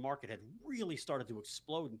Austin market had really started to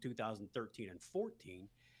explode in 2013 and 14.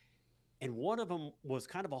 And one of them was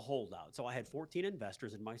kind of a holdout. So I had 14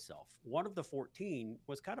 investors and myself. One of the 14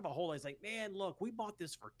 was kind of a holdout. I was like, man, look, we bought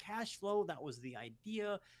this for cash flow. That was the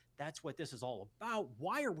idea. That's what this is all about.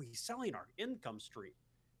 Why are we selling our income stream?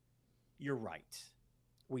 You're right.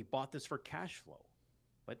 We bought this for cash flow.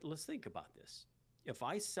 But let's think about this. If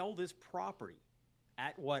I sell this property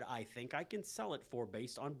at what I think I can sell it for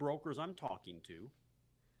based on brokers I'm talking to,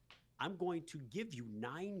 I'm going to give you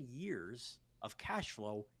 9 years of cash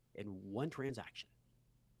flow in one transaction.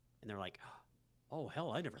 And they're like, oh,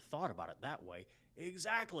 hell, I never thought about it that way.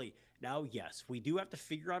 Exactly. Now, yes, we do have to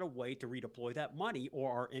figure out a way to redeploy that money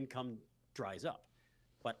or our income dries up.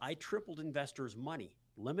 But I tripled investors' money,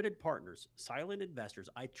 limited partners, silent investors.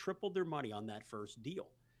 I tripled their money on that first deal.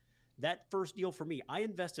 That first deal for me, I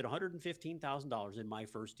invested $115,000 in my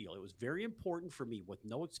first deal. It was very important for me with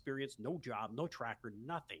no experience, no job, no tracker,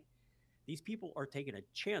 nothing. These people are taking a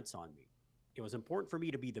chance on me. It was important for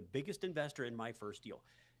me to be the biggest investor in my first deal.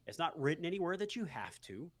 It's not written anywhere that you have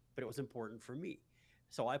to, but it was important for me.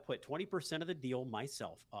 So I put 20% of the deal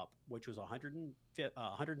myself up, which was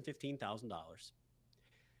 $115,000.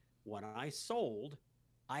 When I sold,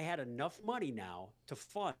 I had enough money now to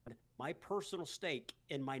fund my personal stake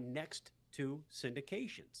in my next 2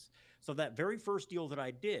 syndications. So that very first deal that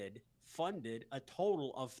I did funded a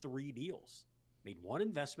total of 3 deals. Made 1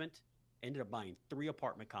 investment, ended up buying 3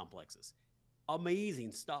 apartment complexes.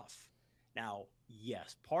 Amazing stuff. Now,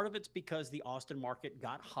 yes, part of it's because the Austin market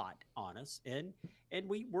got hot on us, and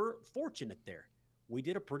we were fortunate there. We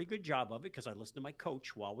did a pretty good job of it because I listened to my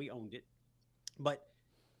coach while we owned it. But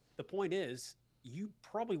the point is, you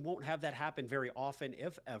probably won't have that happen very often,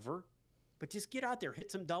 if ever. But just get out there, hit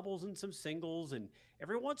some doubles and some singles, and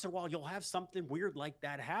every once in a while you'll have something weird like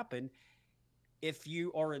that happen. If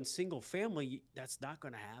you are in single family, that's not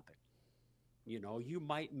going to happen. You know, you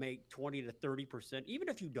might make 20 to 30%. Even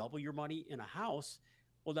if you double your money in a house,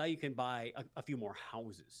 well, now you can buy a few more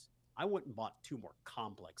houses. I went and bought 2 more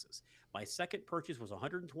complexes. My second purchase was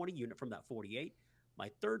 120 unit from that 48.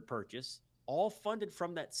 My third purchase, all funded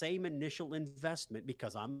from that same initial investment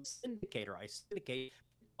because I'm a syndicator. I syndicate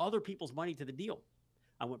other people's money to the deal.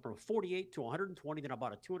 I went from 48 to 120, then I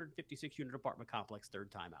bought a 256 unit apartment complex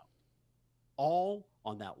third time out. All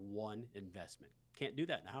on that one investment. Can't do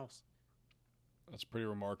that in a house. That's pretty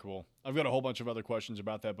remarkable. I've got a whole bunch of other questions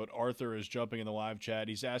about that, but Arthur is jumping in the live chat.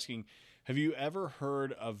 He's asking, have you ever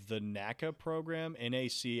heard of the NACA program,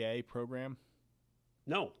 NACA program?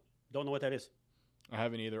 No, don't know what that is. I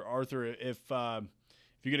haven't either. Arthur, if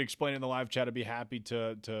you could explain it in the live chat, I'd be happy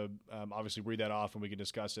to obviously read that off and we can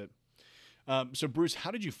discuss it. So Bruce,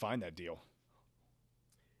 how did you find that deal?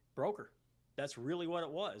 Broker. That's really what it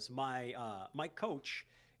was. My coach,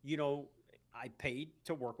 you know, I paid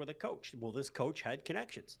to work with a coach. Well, this coach had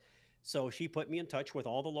connections. So she put me in touch with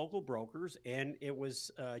all the local brokers, and it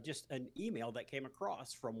was just an email that came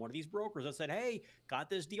across from one of these brokers that said, "Hey, got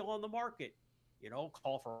this deal on the market. You know,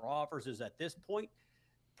 call for offers is at this point.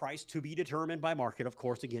 Price to be determined by market." Of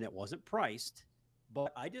course, again, it wasn't priced,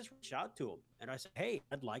 but I just reached out to him and I said, "Hey,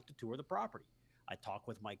 I'd like to tour the property." I talk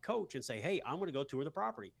with my coach and say, "Hey, I'm going to go tour the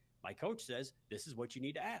property." My coach says, "This is what you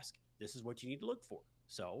need to ask. This is what you need to look for."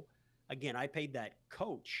 So, again, I paid that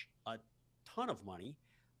coach a ton of money,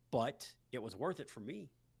 but it was worth it for me,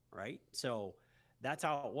 right? So that's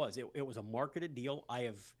how it was. It was a marketed deal.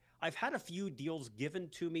 I've had a few deals given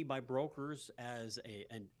to me by brokers as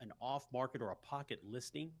an off market or a pocket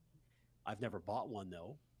listing. I've never bought one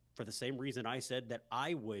though, for the same reason I said that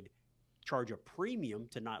I would charge a premium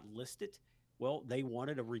to not list it. Well, they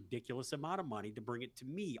wanted a ridiculous amount of money to bring it to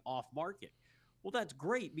me off market. Well, that's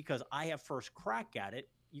great because I have first crack at it.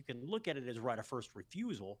 You can look at it as right of first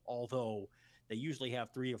refusal, although they usually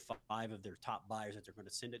have 3 to 5 of their top buyers that they're going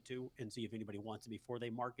to send it to and see if anybody wants it before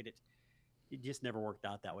they market it. It just never worked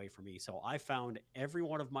out that way for me. So I found every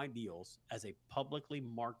one of my deals as a publicly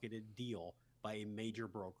marketed deal by a major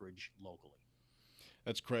brokerage locally.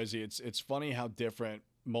 That's crazy. It's funny how different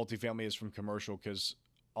multifamily is from commercial because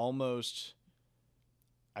almost,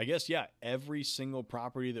 I guess, yeah, every single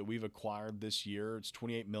property that we've acquired this year, it's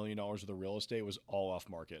 $28 million of the real estate was all off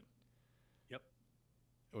market, Yep.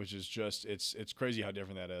 which is just it's crazy how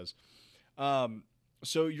different that is.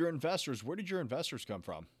 So your investors, where did your investors come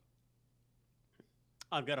from?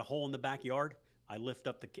 I've got a hole in the backyard. I lift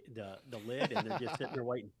up the lid and they're just sitting there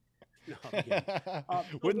waiting. No, I'm kidding.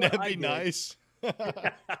 So Wouldn't what that I be did, nice?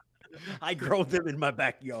 I grow them in my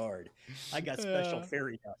backyard. I got special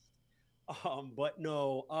fairy dust. But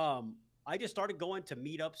no, I just started going to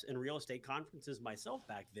meetups and real estate conferences myself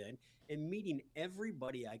back then and meeting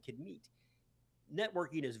everybody I could meet.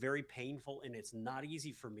 Networking is very painful and it's not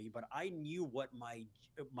easy for me, but I knew what my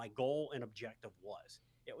goal and objective was.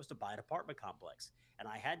 It was to buy an apartment complex. And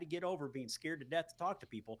I had to get over being scared to death to talk to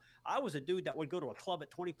people. I was a dude that would go to a club at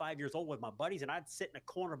 25 years old with my buddies and I'd sit in a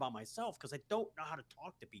corner by myself because I don't know how to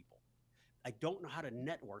talk to people. I don't know how to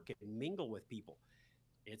network and mingle with people.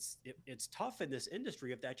 It's tough in this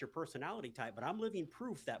industry if that's your personality type, but I'm living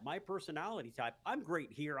proof that my personality type, I'm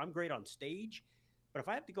great here, I'm great on stage, but if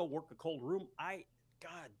I have to go work a cold room,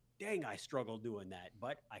 God dang, I struggle doing that.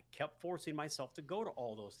 But I kept forcing myself to go to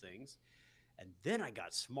all those things. And then I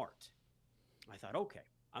got smart. I thought, okay,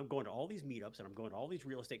 I'm going to all these meetups and I'm going to all these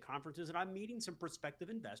real estate conferences and I'm meeting some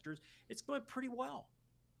prospective investors. It's going pretty well.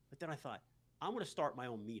 But then I thought, I'm going to start my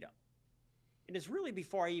own meetup. And it's really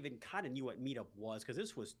before I even kind of knew what meetup was because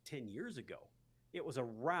this was 10 years ago. It was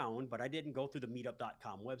around, but I didn't go through the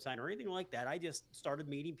meetup.com website or anything like that. I just started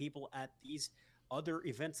meeting people at these other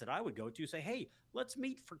events that I would go to, say, "Hey, let's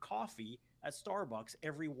meet for coffee at Starbucks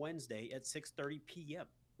every Wednesday at 6:30 p.m.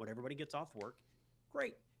 when everybody gets off work."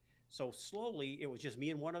 Great. So slowly, it was just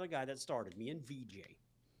me and one other guy that started, me and VJ.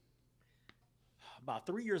 About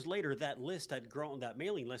 3 years later, that list had grown, that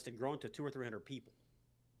mailing list had grown to 200 or 300 people.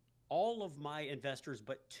 All of my investors,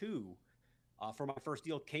 but two for my first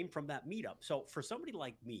deal, came from that meetup. So for somebody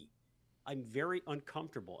like me, I'm very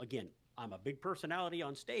uncomfortable. Again, I'm a big personality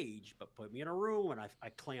on stage, but put me in a room and I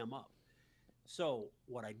clam up. So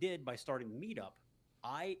what I did by starting the meetup,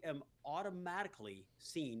 I am automatically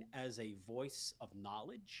seen as a voice of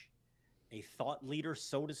knowledge, a thought leader,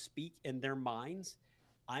 so to speak, in their minds.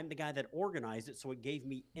 I'm the guy that organized it, so it gave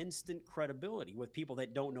me instant credibility with people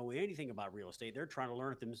that don't know anything about real estate. They're trying to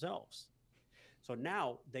learn it themselves. So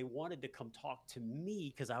now they wanted to come talk to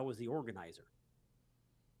me because I was the organizer.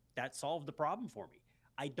 That solved the problem for me.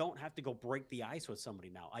 I don't have to go break the ice with somebody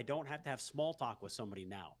now. I don't have to have small talk with somebody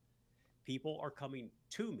now. People are coming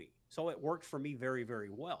to me. So it worked for me very, very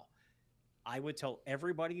well. I would tell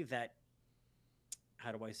everybody that,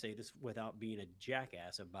 how do I say this without being a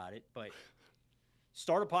jackass about it, but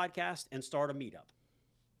start a podcast and start a meetup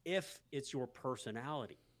if it's your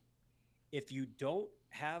personality. If you don't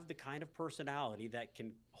have the kind of personality that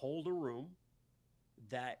can hold a room,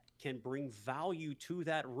 that can bring value to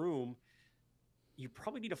that room, you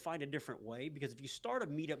probably need to find a different way. Because if you start a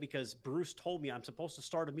meetup because Bruce told me I'm supposed to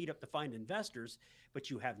start a meetup to find investors, but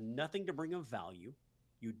you have nothing to bring of value,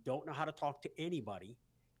 you don't know how to talk to anybody,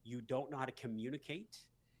 you don't know how to communicate,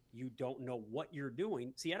 you don't know what you're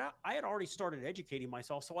doing. See, I had already started educating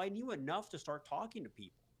myself, so I knew enough to start talking to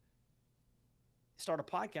people. Start a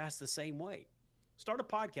podcast the same way. Start a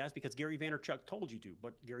podcast because Gary Vaynerchuk told you to,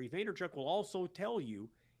 but Gary Vaynerchuk will also tell you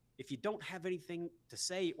if you don't have anything to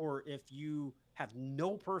say or if you have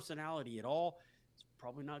no personality at all, it's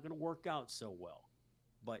probably not going to work out so well.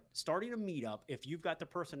 But starting a meetup, if you've got the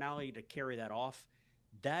personality to carry that off,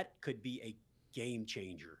 that could be a game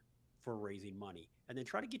changer for raising money. And then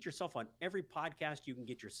try to get yourself on every podcast you can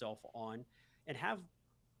get yourself on and have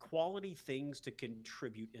quality things to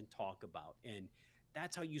contribute and talk about. And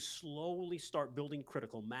that's how you slowly start building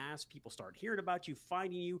critical mass. People start hearing about you,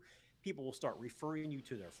 finding you. People will start referring you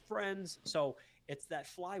to their friends. So it's that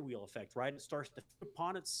flywheel effect, right? It starts to feed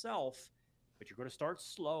upon itself, but you're going to start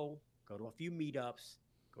slow, go to a few meetups,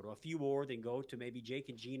 go to a few more, then go to maybe Jake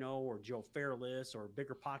and Gino or Joe Fairless or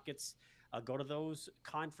Bigger Pockets. Go to those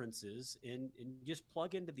conferences and just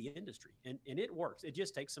plug into the industry. And it works. It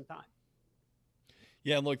just takes some time.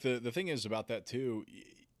 Yeah, and look, the thing is about that too,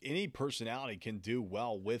 any personality can do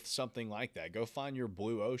well with something like that. Go find your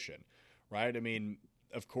blue ocean, right? I mean,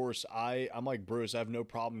 of course, I'm like Bruce. I have no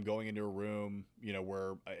problem going into a room,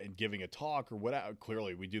 where and giving a talk or whatever.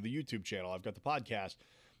 Clearly, we do the YouTube channel. I've got the podcast.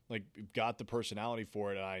 Like, got the personality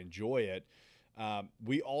for it, and I enjoy it.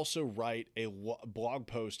 We also write a blog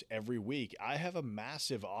post every week. I have a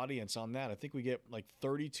massive audience on that. I think we get like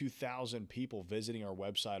 32,000 people visiting our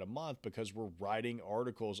website a month because we're writing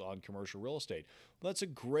articles on commercial real estate. Well, that's a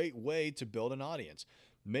great way to build an audience.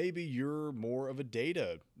 Maybe you're more of a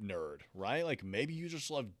data nerd, right? Like maybe you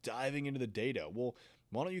just love diving into the data. Well,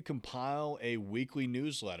 why don't you compile a weekly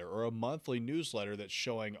newsletter or a monthly newsletter that's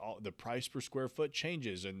showing all the price per square foot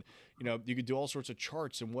changes, and you could do all sorts of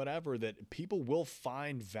charts and whatever that people will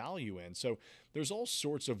find value in. So there's all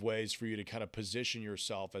sorts of ways for you to kind of position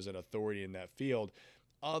yourself as an authority in that field,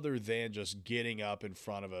 other than just getting up in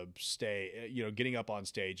front of a stage, getting up on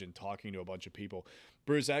stage and talking to a bunch of people.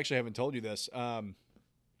 Bruce, I actually haven't told you this.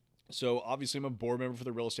 So obviously I'm a board member for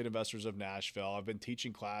the Real Estate Investors of Nashville. I've been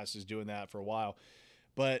teaching classes, doing that for a while.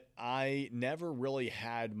 But I never really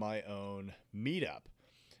had my own meetup.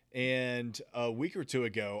 And a week or two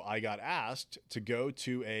ago, I got asked to go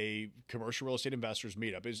to a commercial real estate investors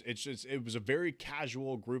meetup. It was a very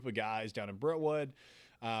casual group of guys down in Brentwood.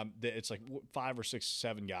 It's like 5 or 6,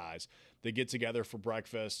 7 guys. They get together for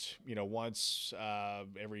breakfast, once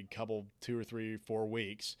every couple, 2 or 3, 4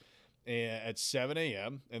 weeks, and at 7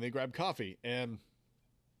 a.m. and they grab coffee. And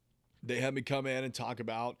they had me come in and talk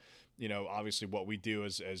about obviously what we do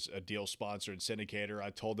as a deal sponsor and syndicator. I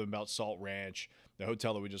told them about Salt Ranch, the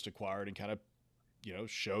hotel that we just acquired, and kind of,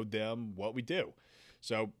 showed them what we do.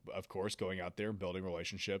 So, of course, going out there and building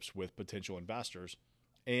relationships with potential investors.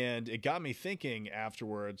 And it got me thinking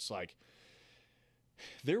afterwards, like,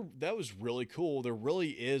 that was really cool. There really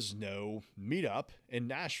is no meetup in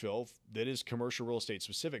Nashville that is commercial real estate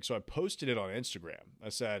specific. So I posted it on Instagram. I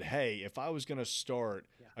said, hey, if I was going to start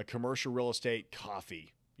a commercial real estate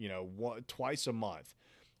coffee, twice a month,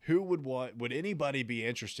 would anybody be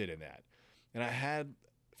interested in that? And I had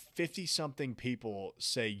 50 something people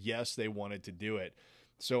say yes, they wanted to do it.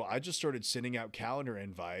 So I just started sending out calendar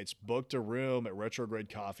invites, booked a room at Retrograde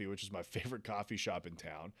Coffee, which is my favorite coffee shop in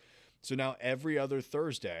town. So now every other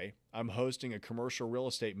Thursday, I'm hosting a commercial real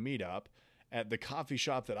estate meetup at the coffee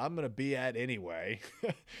shop that I'm going to be at anyway.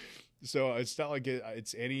 So it's not like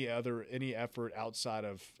it's any effort outside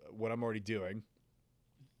of what I'm already doing.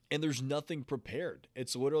 And there's nothing prepared.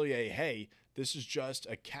 It's literally hey, this is just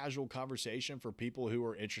a casual conversation for people who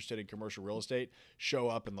are interested in commercial real estate. Show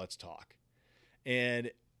up and let's talk.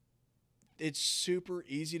 And it's super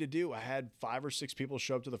easy to do. I had 5 or 6 people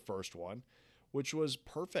show up to the first one, which was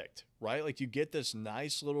perfect, right? Like you get this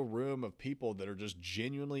nice little room of people that are just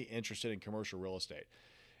genuinely interested in commercial real estate.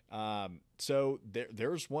 So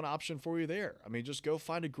there's one option for you there. I mean, just go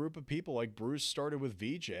find a group of people like Bruce started with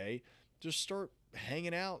VJ. Just start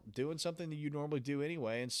hanging out, doing something that you normally do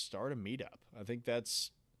anyway, and start a meetup. I think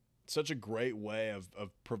that's such a great way of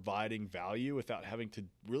providing value without having to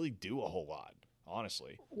really do a whole lot,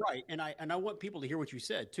 honestly. Right. And I want people to hear what you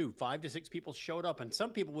said too. 5 to 6 people showed up, and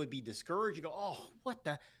some people would be discouraged. You go, oh, what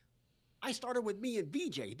the? I started with me and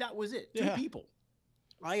VJ. That was it. 2 people.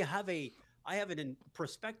 I have a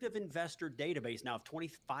prospective investor database now of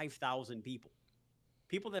 25,000 people.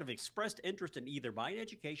 People that have expressed interest in either buying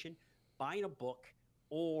education, buying a book,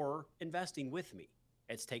 or investing with me.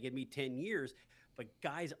 It's taken me 10 years. But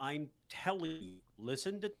guys, I'm telling you,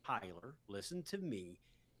 listen to Tyler, listen to me,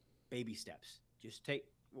 baby steps. Just take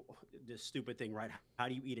this stupid thing, right? How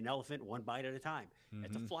do you eat an elephant? 1 bite at a time. Mm-hmm.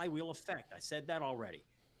 It's a flywheel effect. I said that already.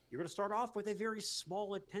 You're going to start off with a very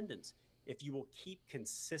small attendance. If you will keep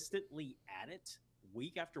consistently at it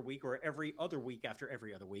week after week, or every other week after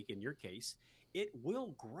every other week, in your case, it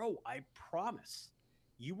will grow. I promise.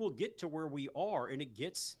 You will get to where we are, and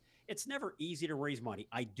It's never easy to raise money.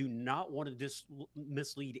 I do not want to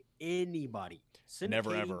mislead anybody.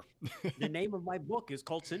 Never Syndicating, ever. the name of my book is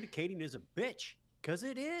called Syndicating is a Bitch, because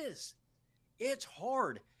it is. It's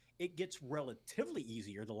hard. It gets relatively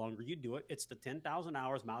easier the longer you do it. It's the 10,000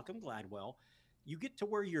 hours, Malcolm Gladwell. You get to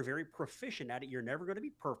where you're very proficient at it. You're never going to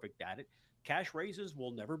be perfect at it. Cash raises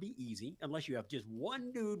will never be easy unless you have just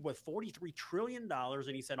one dude with $43 trillion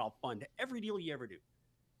and he said, I'll fund every deal you ever do.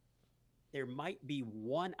 There might be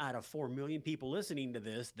 1 out of 4 million people listening to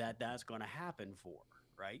this that's going to happen for,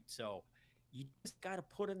 right? So you just got to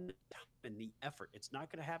put in the time and the effort. It's not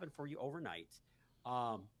going to happen for you overnight.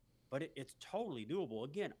 Um, but it's totally doable.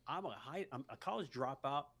 Again, I'm a college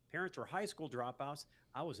dropout. Parents are high school dropouts.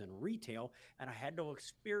 I was in retail and I had no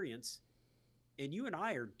experience. And you and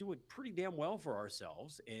I are doing pretty damn well for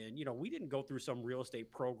ourselves. And we didn't go through some real estate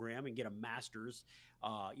program and get a master's,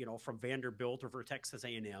 from Vanderbilt or for Texas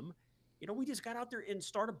A&M. We just got out there and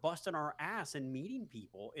started busting our ass and meeting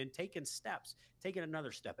people and taking steps, taking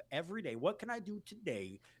another step every day. What can I do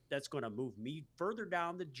today that's going to move me further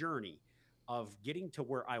down the journey of getting to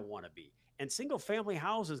where I want to be? And single family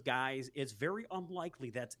houses, guys, it's very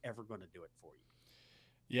unlikely that's ever going to do it for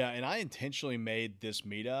you. Yeah, and I intentionally made this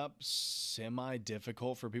meetup semi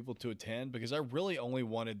difficult for people to attend because I really only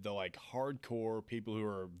wanted the hardcore people who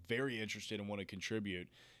are very interested and want to contribute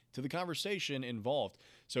to the conversation involved.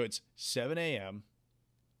 So it's 7 a.m.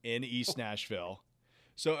 in East Nashville.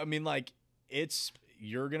 So I mean,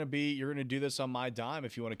 you're gonna do this on my dime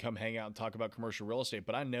if you want to come hang out and talk about commercial real estate.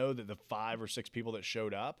 But I know that the 5 or 6 people that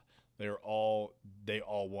showed up, they all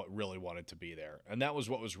really wanted to be there, and that was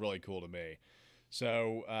what was really cool to me.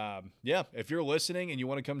 So, yeah, if you're listening and you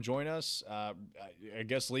want to come join us, I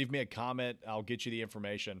guess leave me a comment. I'll get you the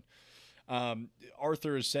information.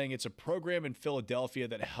 Arthur is saying it's a program in Philadelphia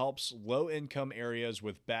that helps low-income areas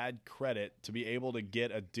with bad credit to be able to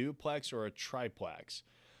get a duplex or a triplex.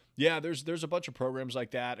 Yeah, there's a bunch of programs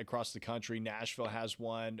like that across the country. Nashville has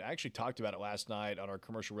one. I actually talked about it last night on our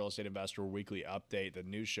Commercial Real Estate Investor Weekly Update, the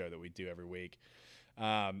news show that we do every week.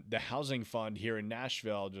 The housing fund here in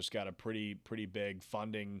Nashville just got a pretty big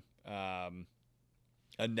funding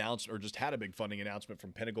announcement, or just had a big funding announcement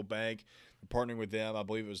from Pinnacle Bank. We're partnering with them. I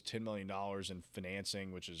believe it was $10 million in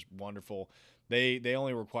financing, which is wonderful. They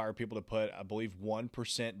only require people to put, I believe,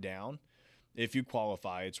 1% down. If you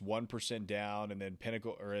qualify, it's 1% down, and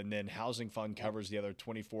then Housing Fund covers the other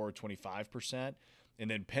 24 or 25%.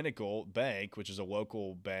 And then Pinnacle Bank, which is a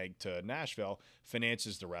local bank to Nashville,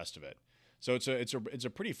 finances the rest of it. So it's a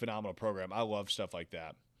pretty phenomenal program. I love stuff like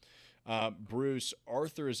that. Bruce,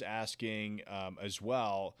 Arthur is asking as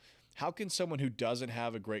well, how can someone who doesn't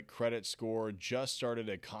have a great credit score, just started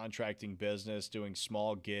a contracting business, doing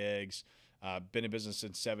small gigs, been in business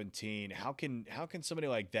since 17, how can somebody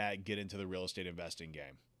like that get into the real estate investing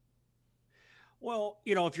game? Well,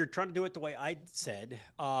 if you're trying to do it the way I said,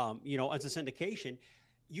 as a syndication,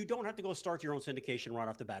 you don't have to go start your own syndication right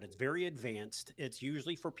off the bat. It's very advanced. It's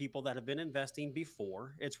usually for people that have been investing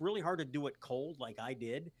before. It's really hard to do it cold like I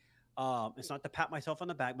did. It's not to pat myself on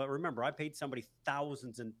the back, but remember, I paid somebody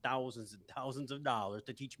thousands and thousands and thousands of dollars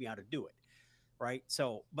to teach me how to do it. Right.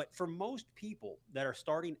 So, but for most people that are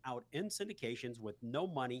starting out in syndications with no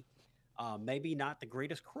money, maybe not the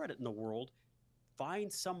greatest credit in the world,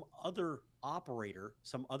 find some other operator,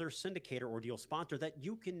 some other syndicator or deal sponsor that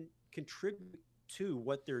you can contribute to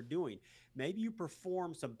what they're doing. Maybe you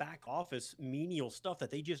perform some back office menial stuff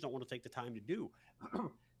that they just don't want to take the time to do.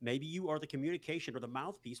 Maybe you are the communication or the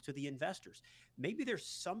mouthpiece to the investors. Maybe there's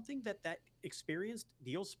something that experienced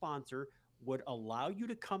deal sponsor would allow you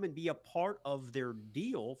to come and be a part of their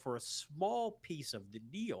deal for a small piece of the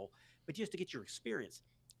deal, but just to get your experience.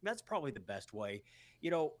 That's probably the best way.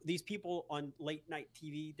 These people on late night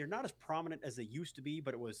TV, they're not as prominent as they used to be,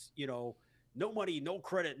 but it was, no money, no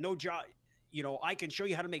credit, no job. I can show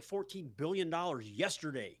you how to make $14 billion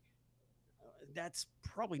yesterday. That's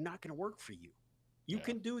probably not going to work for you. You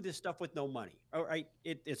can do this stuff with no money. All right.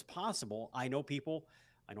 It's possible. I know people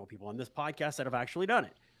on this podcast that have actually done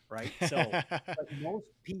it. Right. So but most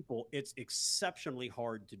people, it's exceptionally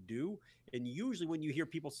hard to do. And usually when you hear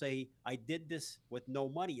people say, I did this with no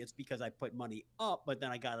money, it's because I put money up, but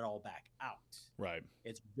then I got it all back out. Right.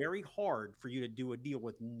 It's very hard for you to do a deal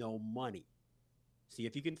with no money. See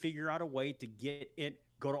if you can figure out a way to get it.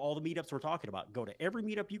 Go to all the meetups we're talking about. Go to every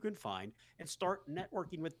meetup you can find and start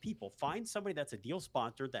networking with people. Find somebody that's a deal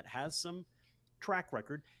sponsor that has some track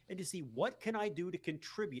record, and to see what can I do to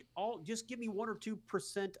contribute. Just give me 1 or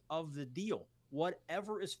 2% of the deal.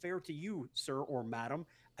 Whatever is fair to you, sir or madam.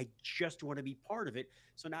 I just want to be part of it.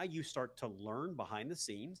 So now you start to learn behind the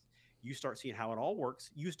scenes. You start seeing how it all works.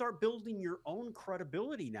 You start building your own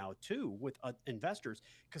credibility now too with investors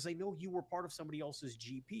because they know you were part of somebody else's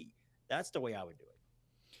GP. That's the way I would do it.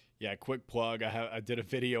 Yeah, quick plug. I did a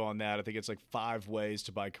video on that. I think it's like 5 ways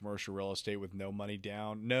to buy commercial real estate with no money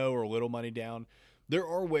down, no or little money down. There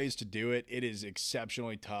are ways to do it. It is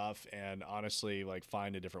exceptionally tough, and honestly, like,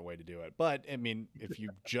 find a different way to do it. But I mean, if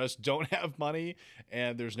you just don't have money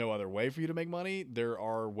and there's no other way for you to make money, there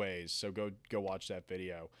are ways. So go watch that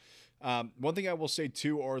video. One thing I will say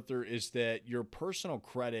too, Arthur, is that your personal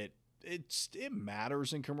credit, it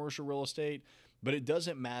matters in commercial real estate, but it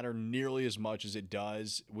doesn't matter nearly as much as it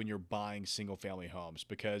does when you're buying single family homes,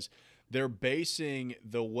 because they're basing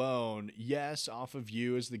the loan, yes, off of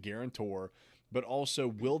you as the guarantor, but also,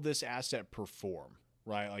 will this asset perform,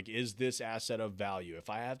 right? Like, is this asset of value? If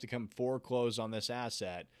I have to come foreclose on this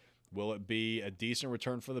asset, will it be a decent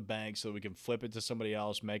return for the bank so that we can flip it to somebody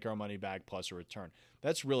else, make our money back plus a return?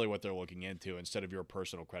 That's really what they're looking into instead of your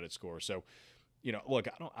personal credit score. So, look,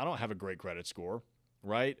 I don't have a great credit score,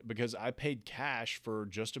 right? Because I paid cash for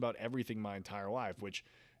just about everything my entire life, which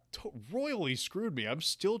royally screwed me. I'm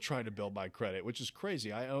still trying to build my credit, which is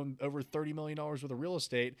crazy. I own over $30 million worth of real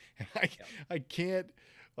estate, and I can't,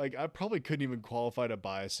 like, I probably couldn't even qualify to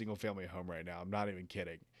buy a single family home right now. I'm not even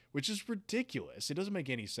kidding, which is ridiculous. It doesn't make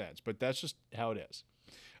any sense, but that's just how it is.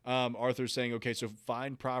 Arthur's saying, okay, so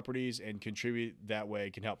find properties and contribute that way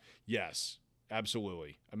can help. Yes,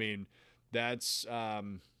 absolutely. I mean, that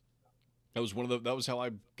was how I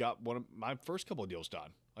got one of my first couple of deals done.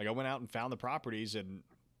 Like, I went out and found the properties and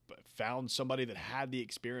found somebody that had the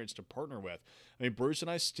experience to partner with. I mean, Bruce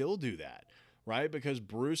and I still do that, right? Because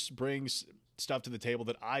Bruce brings stuff to the table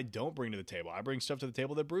that I don't bring to the table. I bring stuff to the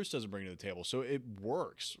table that Bruce doesn't bring to the table. So it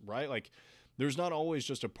works, right? Like, there's not always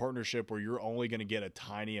just a partnership where you're only going to get a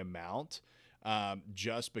tiny amount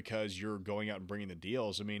just because you're going out and bringing the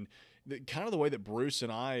deals. I mean, kind of the way that Bruce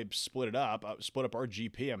and I split up our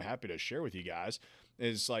GP, I'm happy to share with you guys,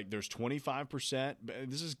 is like there's 25%.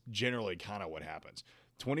 This is generally kind of what happens.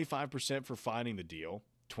 25% for finding the deal,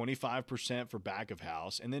 25% for back of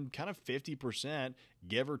house, and then kind of 50%,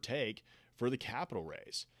 give or take, for the capital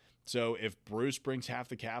raise. So if Bruce brings half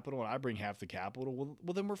the capital and I bring half the capital,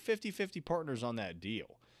 well then we're 50-50 partners on that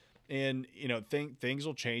deal. And, things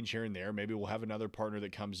will change here and there. Maybe we'll have another partner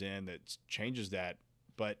that comes in that changes that.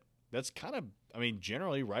 But that's kind of, I mean,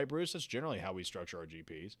 generally, right, Bruce? That's generally how we structure our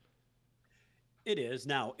GPs. It is.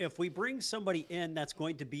 Now, if we bring somebody in that's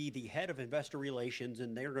going to be the head of investor relations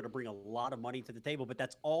and they're going to bring a lot of money to the table, but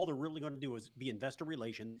that's all they're really going to do is be investor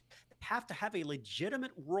relations, have to have a legitimate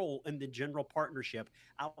role in the general partnership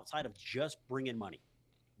outside of just bringing money.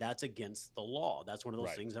 That's against the law. That's one of those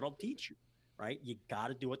Right. things that I'll teach you, right? You got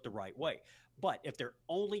to do it the right way. But if they're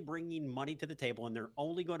only bringing money to the table and they're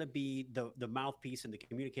only going to be the mouthpiece and the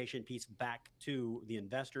communication piece back to the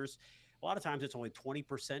investors, a lot of times it's only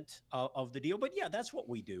 20% of the deal. But yeah, that's what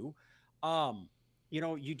we do.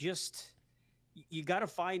 You got to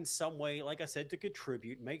find some way, like I said, to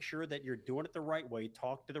contribute, make sure that you're doing it the right way,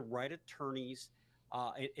 talk to the right attorneys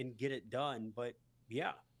and get it done. But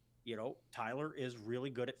yeah, Tyler is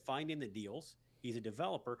really good at finding the deals. He's a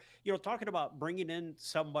developer. Talking about bringing in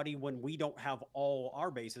somebody when we don't have all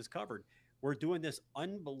our bases covered. We're doing this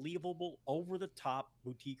unbelievable over-the-top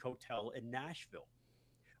boutique hotel in Nashville.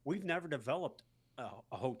 We've never developed a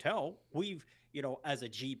hotel. We've, as a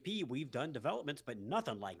GP, we've done developments, but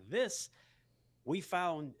nothing like this. We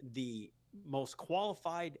found the most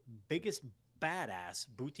qualified, biggest badass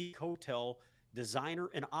boutique hotel designer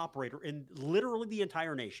and operator in literally the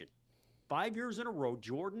entire nation. 5 years in a row,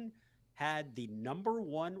 Jordan had the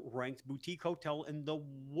 #1 ranked boutique hotel in the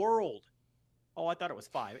world. Oh, I thought it was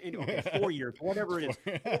 5. Okay, 4 years, whatever it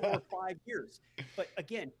is, 4 or 5 years. But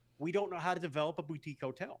again, we don't know how to develop a boutique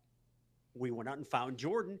hotel. We went out and found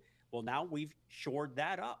Jordan. Well, now we've shored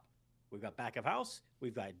that up. We've got back of house,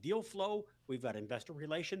 we've got deal flow, we've got investor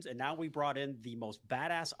relations, and now we brought in the most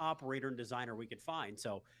badass operator and designer we could find.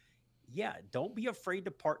 So, yeah, don't be afraid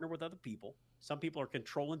to partner with other people. Some people are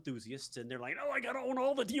control enthusiasts, and they're like, "Oh, I got to own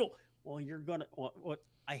all the deal." Well, you're gonna. What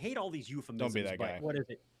I hate all these euphemisms. Don't be that guy. What is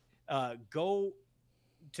it?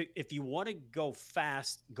 If you want to go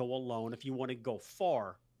fast, go alone. If you want to go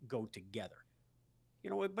far, go together.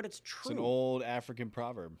 But it's true. It's an old African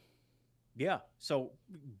proverb. Yeah. So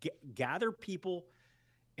gather people.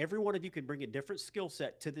 Every one of you can bring a different skill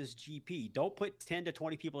set to this GP. Don't put 10 to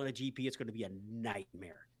 20 people in a GP. It's going to be a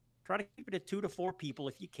nightmare. Try to keep it at 2 to 4 people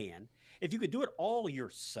if you can. If you could do it all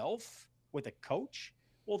yourself with a coach,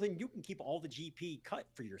 well, then you can keep all the GP cut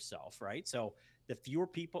for yourself, right? So the fewer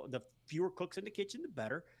people, the fewer cooks in the kitchen, the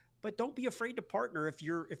better. But don't be afraid to partner if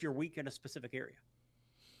you're weak in a specific area.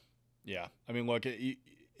 Yeah. I mean, look,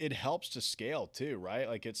 it helps to scale too, right?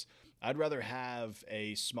 Like I'd rather have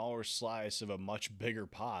a smaller slice of a much bigger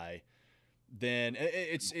pie than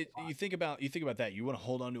you think about that. You want to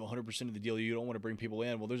hold on to 100% of the deal. You don't want to bring people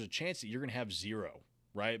in. Well, there's a chance that you're going to have zero,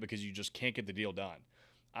 right? Because you just can't get the deal done.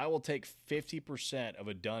 I will take 50% of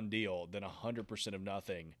a done deal than 100% of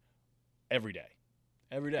nothing every day.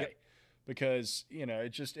 Yep. Because,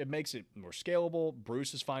 it makes it more scalable.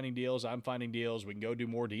 Bruce is finding deals. I'm finding deals. We can go do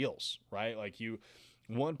more deals, right? Like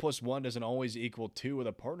 1+1 doesn't always equal 2 with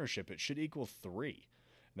a partnership. It should equal 3. And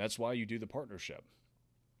that's why you do the partnership.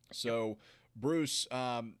 So, Bruce,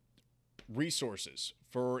 resources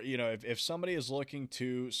for, if somebody is looking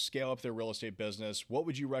to scale up their real estate business, what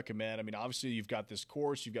would you recommend? I mean, obviously you've got this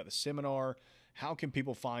course, you've got the seminar. How can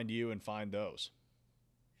people find you and find those?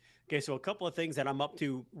 Okay, so a couple of things that I'm up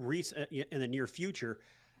to in the near future.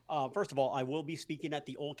 First of all, I will be speaking at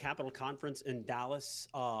the Old Capital Conference in Dallas.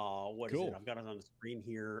 What is Cool. it? I've got it on the screen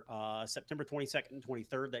here. September 22nd and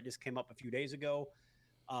 23rd. That just came up a few days ago.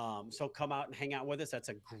 So come out and hang out with us. That's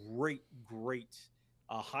a great,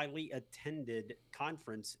 highly attended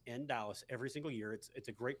conference in Dallas every single year. It's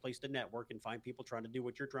a great place to network and find people trying to do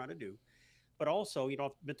what you're trying to do. But also,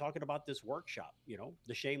 I've been talking about this workshop,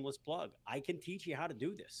 the shameless plug. I can teach you how to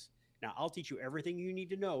do this. Now, I'll teach you everything you need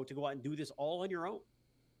to know to go out and do this all on your own,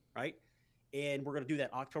 right? And we're going to do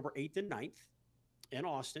that October 8th and 9th in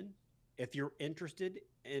Austin. If you're interested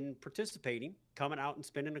in participating, coming out and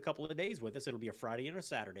spending a couple of days with us, it'll be a Friday and a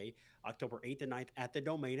Saturday, October 8th and 9th at the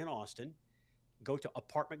Domain in Austin. Go to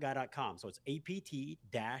apartmentguy.com. So it's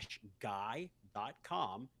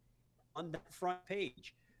apt-guy.com. On that front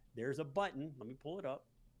page, there's a button. Let me pull it up.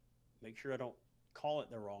 Make sure I don't call it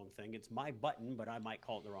the wrong thing. It's my button, but I might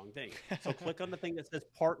call it the wrong thing. So click on the thing that says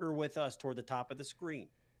partner with us toward the top of the screen.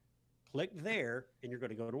 Click there, and you're going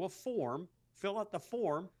to go to a form, fill out the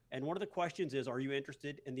form. And one of the questions is, are you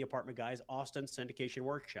interested in the Apartment Guys Austin Syndication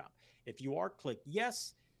Workshop? If you are, click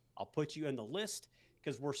yes. I'll put you in the list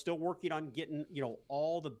because we're still working on getting,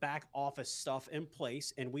 all the back office stuff in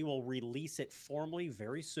place, and we will release it formally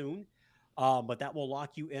very soon. But that will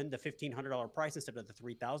lock you in the $1,500 price instead of the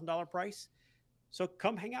 $3,000 price. So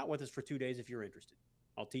come hang out with us for 2 days if you're interested.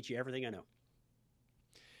 I'll teach you everything I know.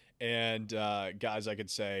 And guys, I could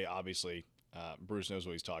say, obviously, Bruce knows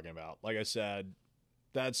what he's talking about. Like I said,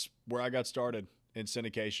 that's where I got started in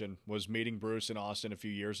syndication, was meeting Bruce in Austin a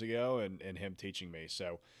few years ago and him teaching me.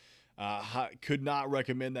 So could not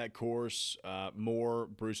recommend that course more.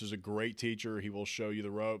 Bruce is a great teacher. He will show you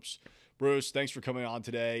the ropes. Bruce, thanks for coming on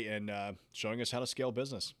today and showing us how to scale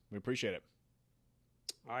business. We appreciate it.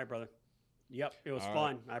 All right, brother. Yep, it was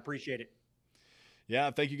fun. I appreciate it.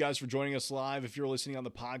 Yeah, thank you guys for joining us live. If you're listening on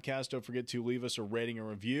the podcast, don't forget to leave us a rating and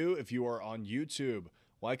review. If you are on YouTube,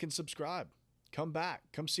 like and subscribe. Come back.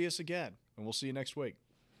 Come see us again, and we'll see you next week.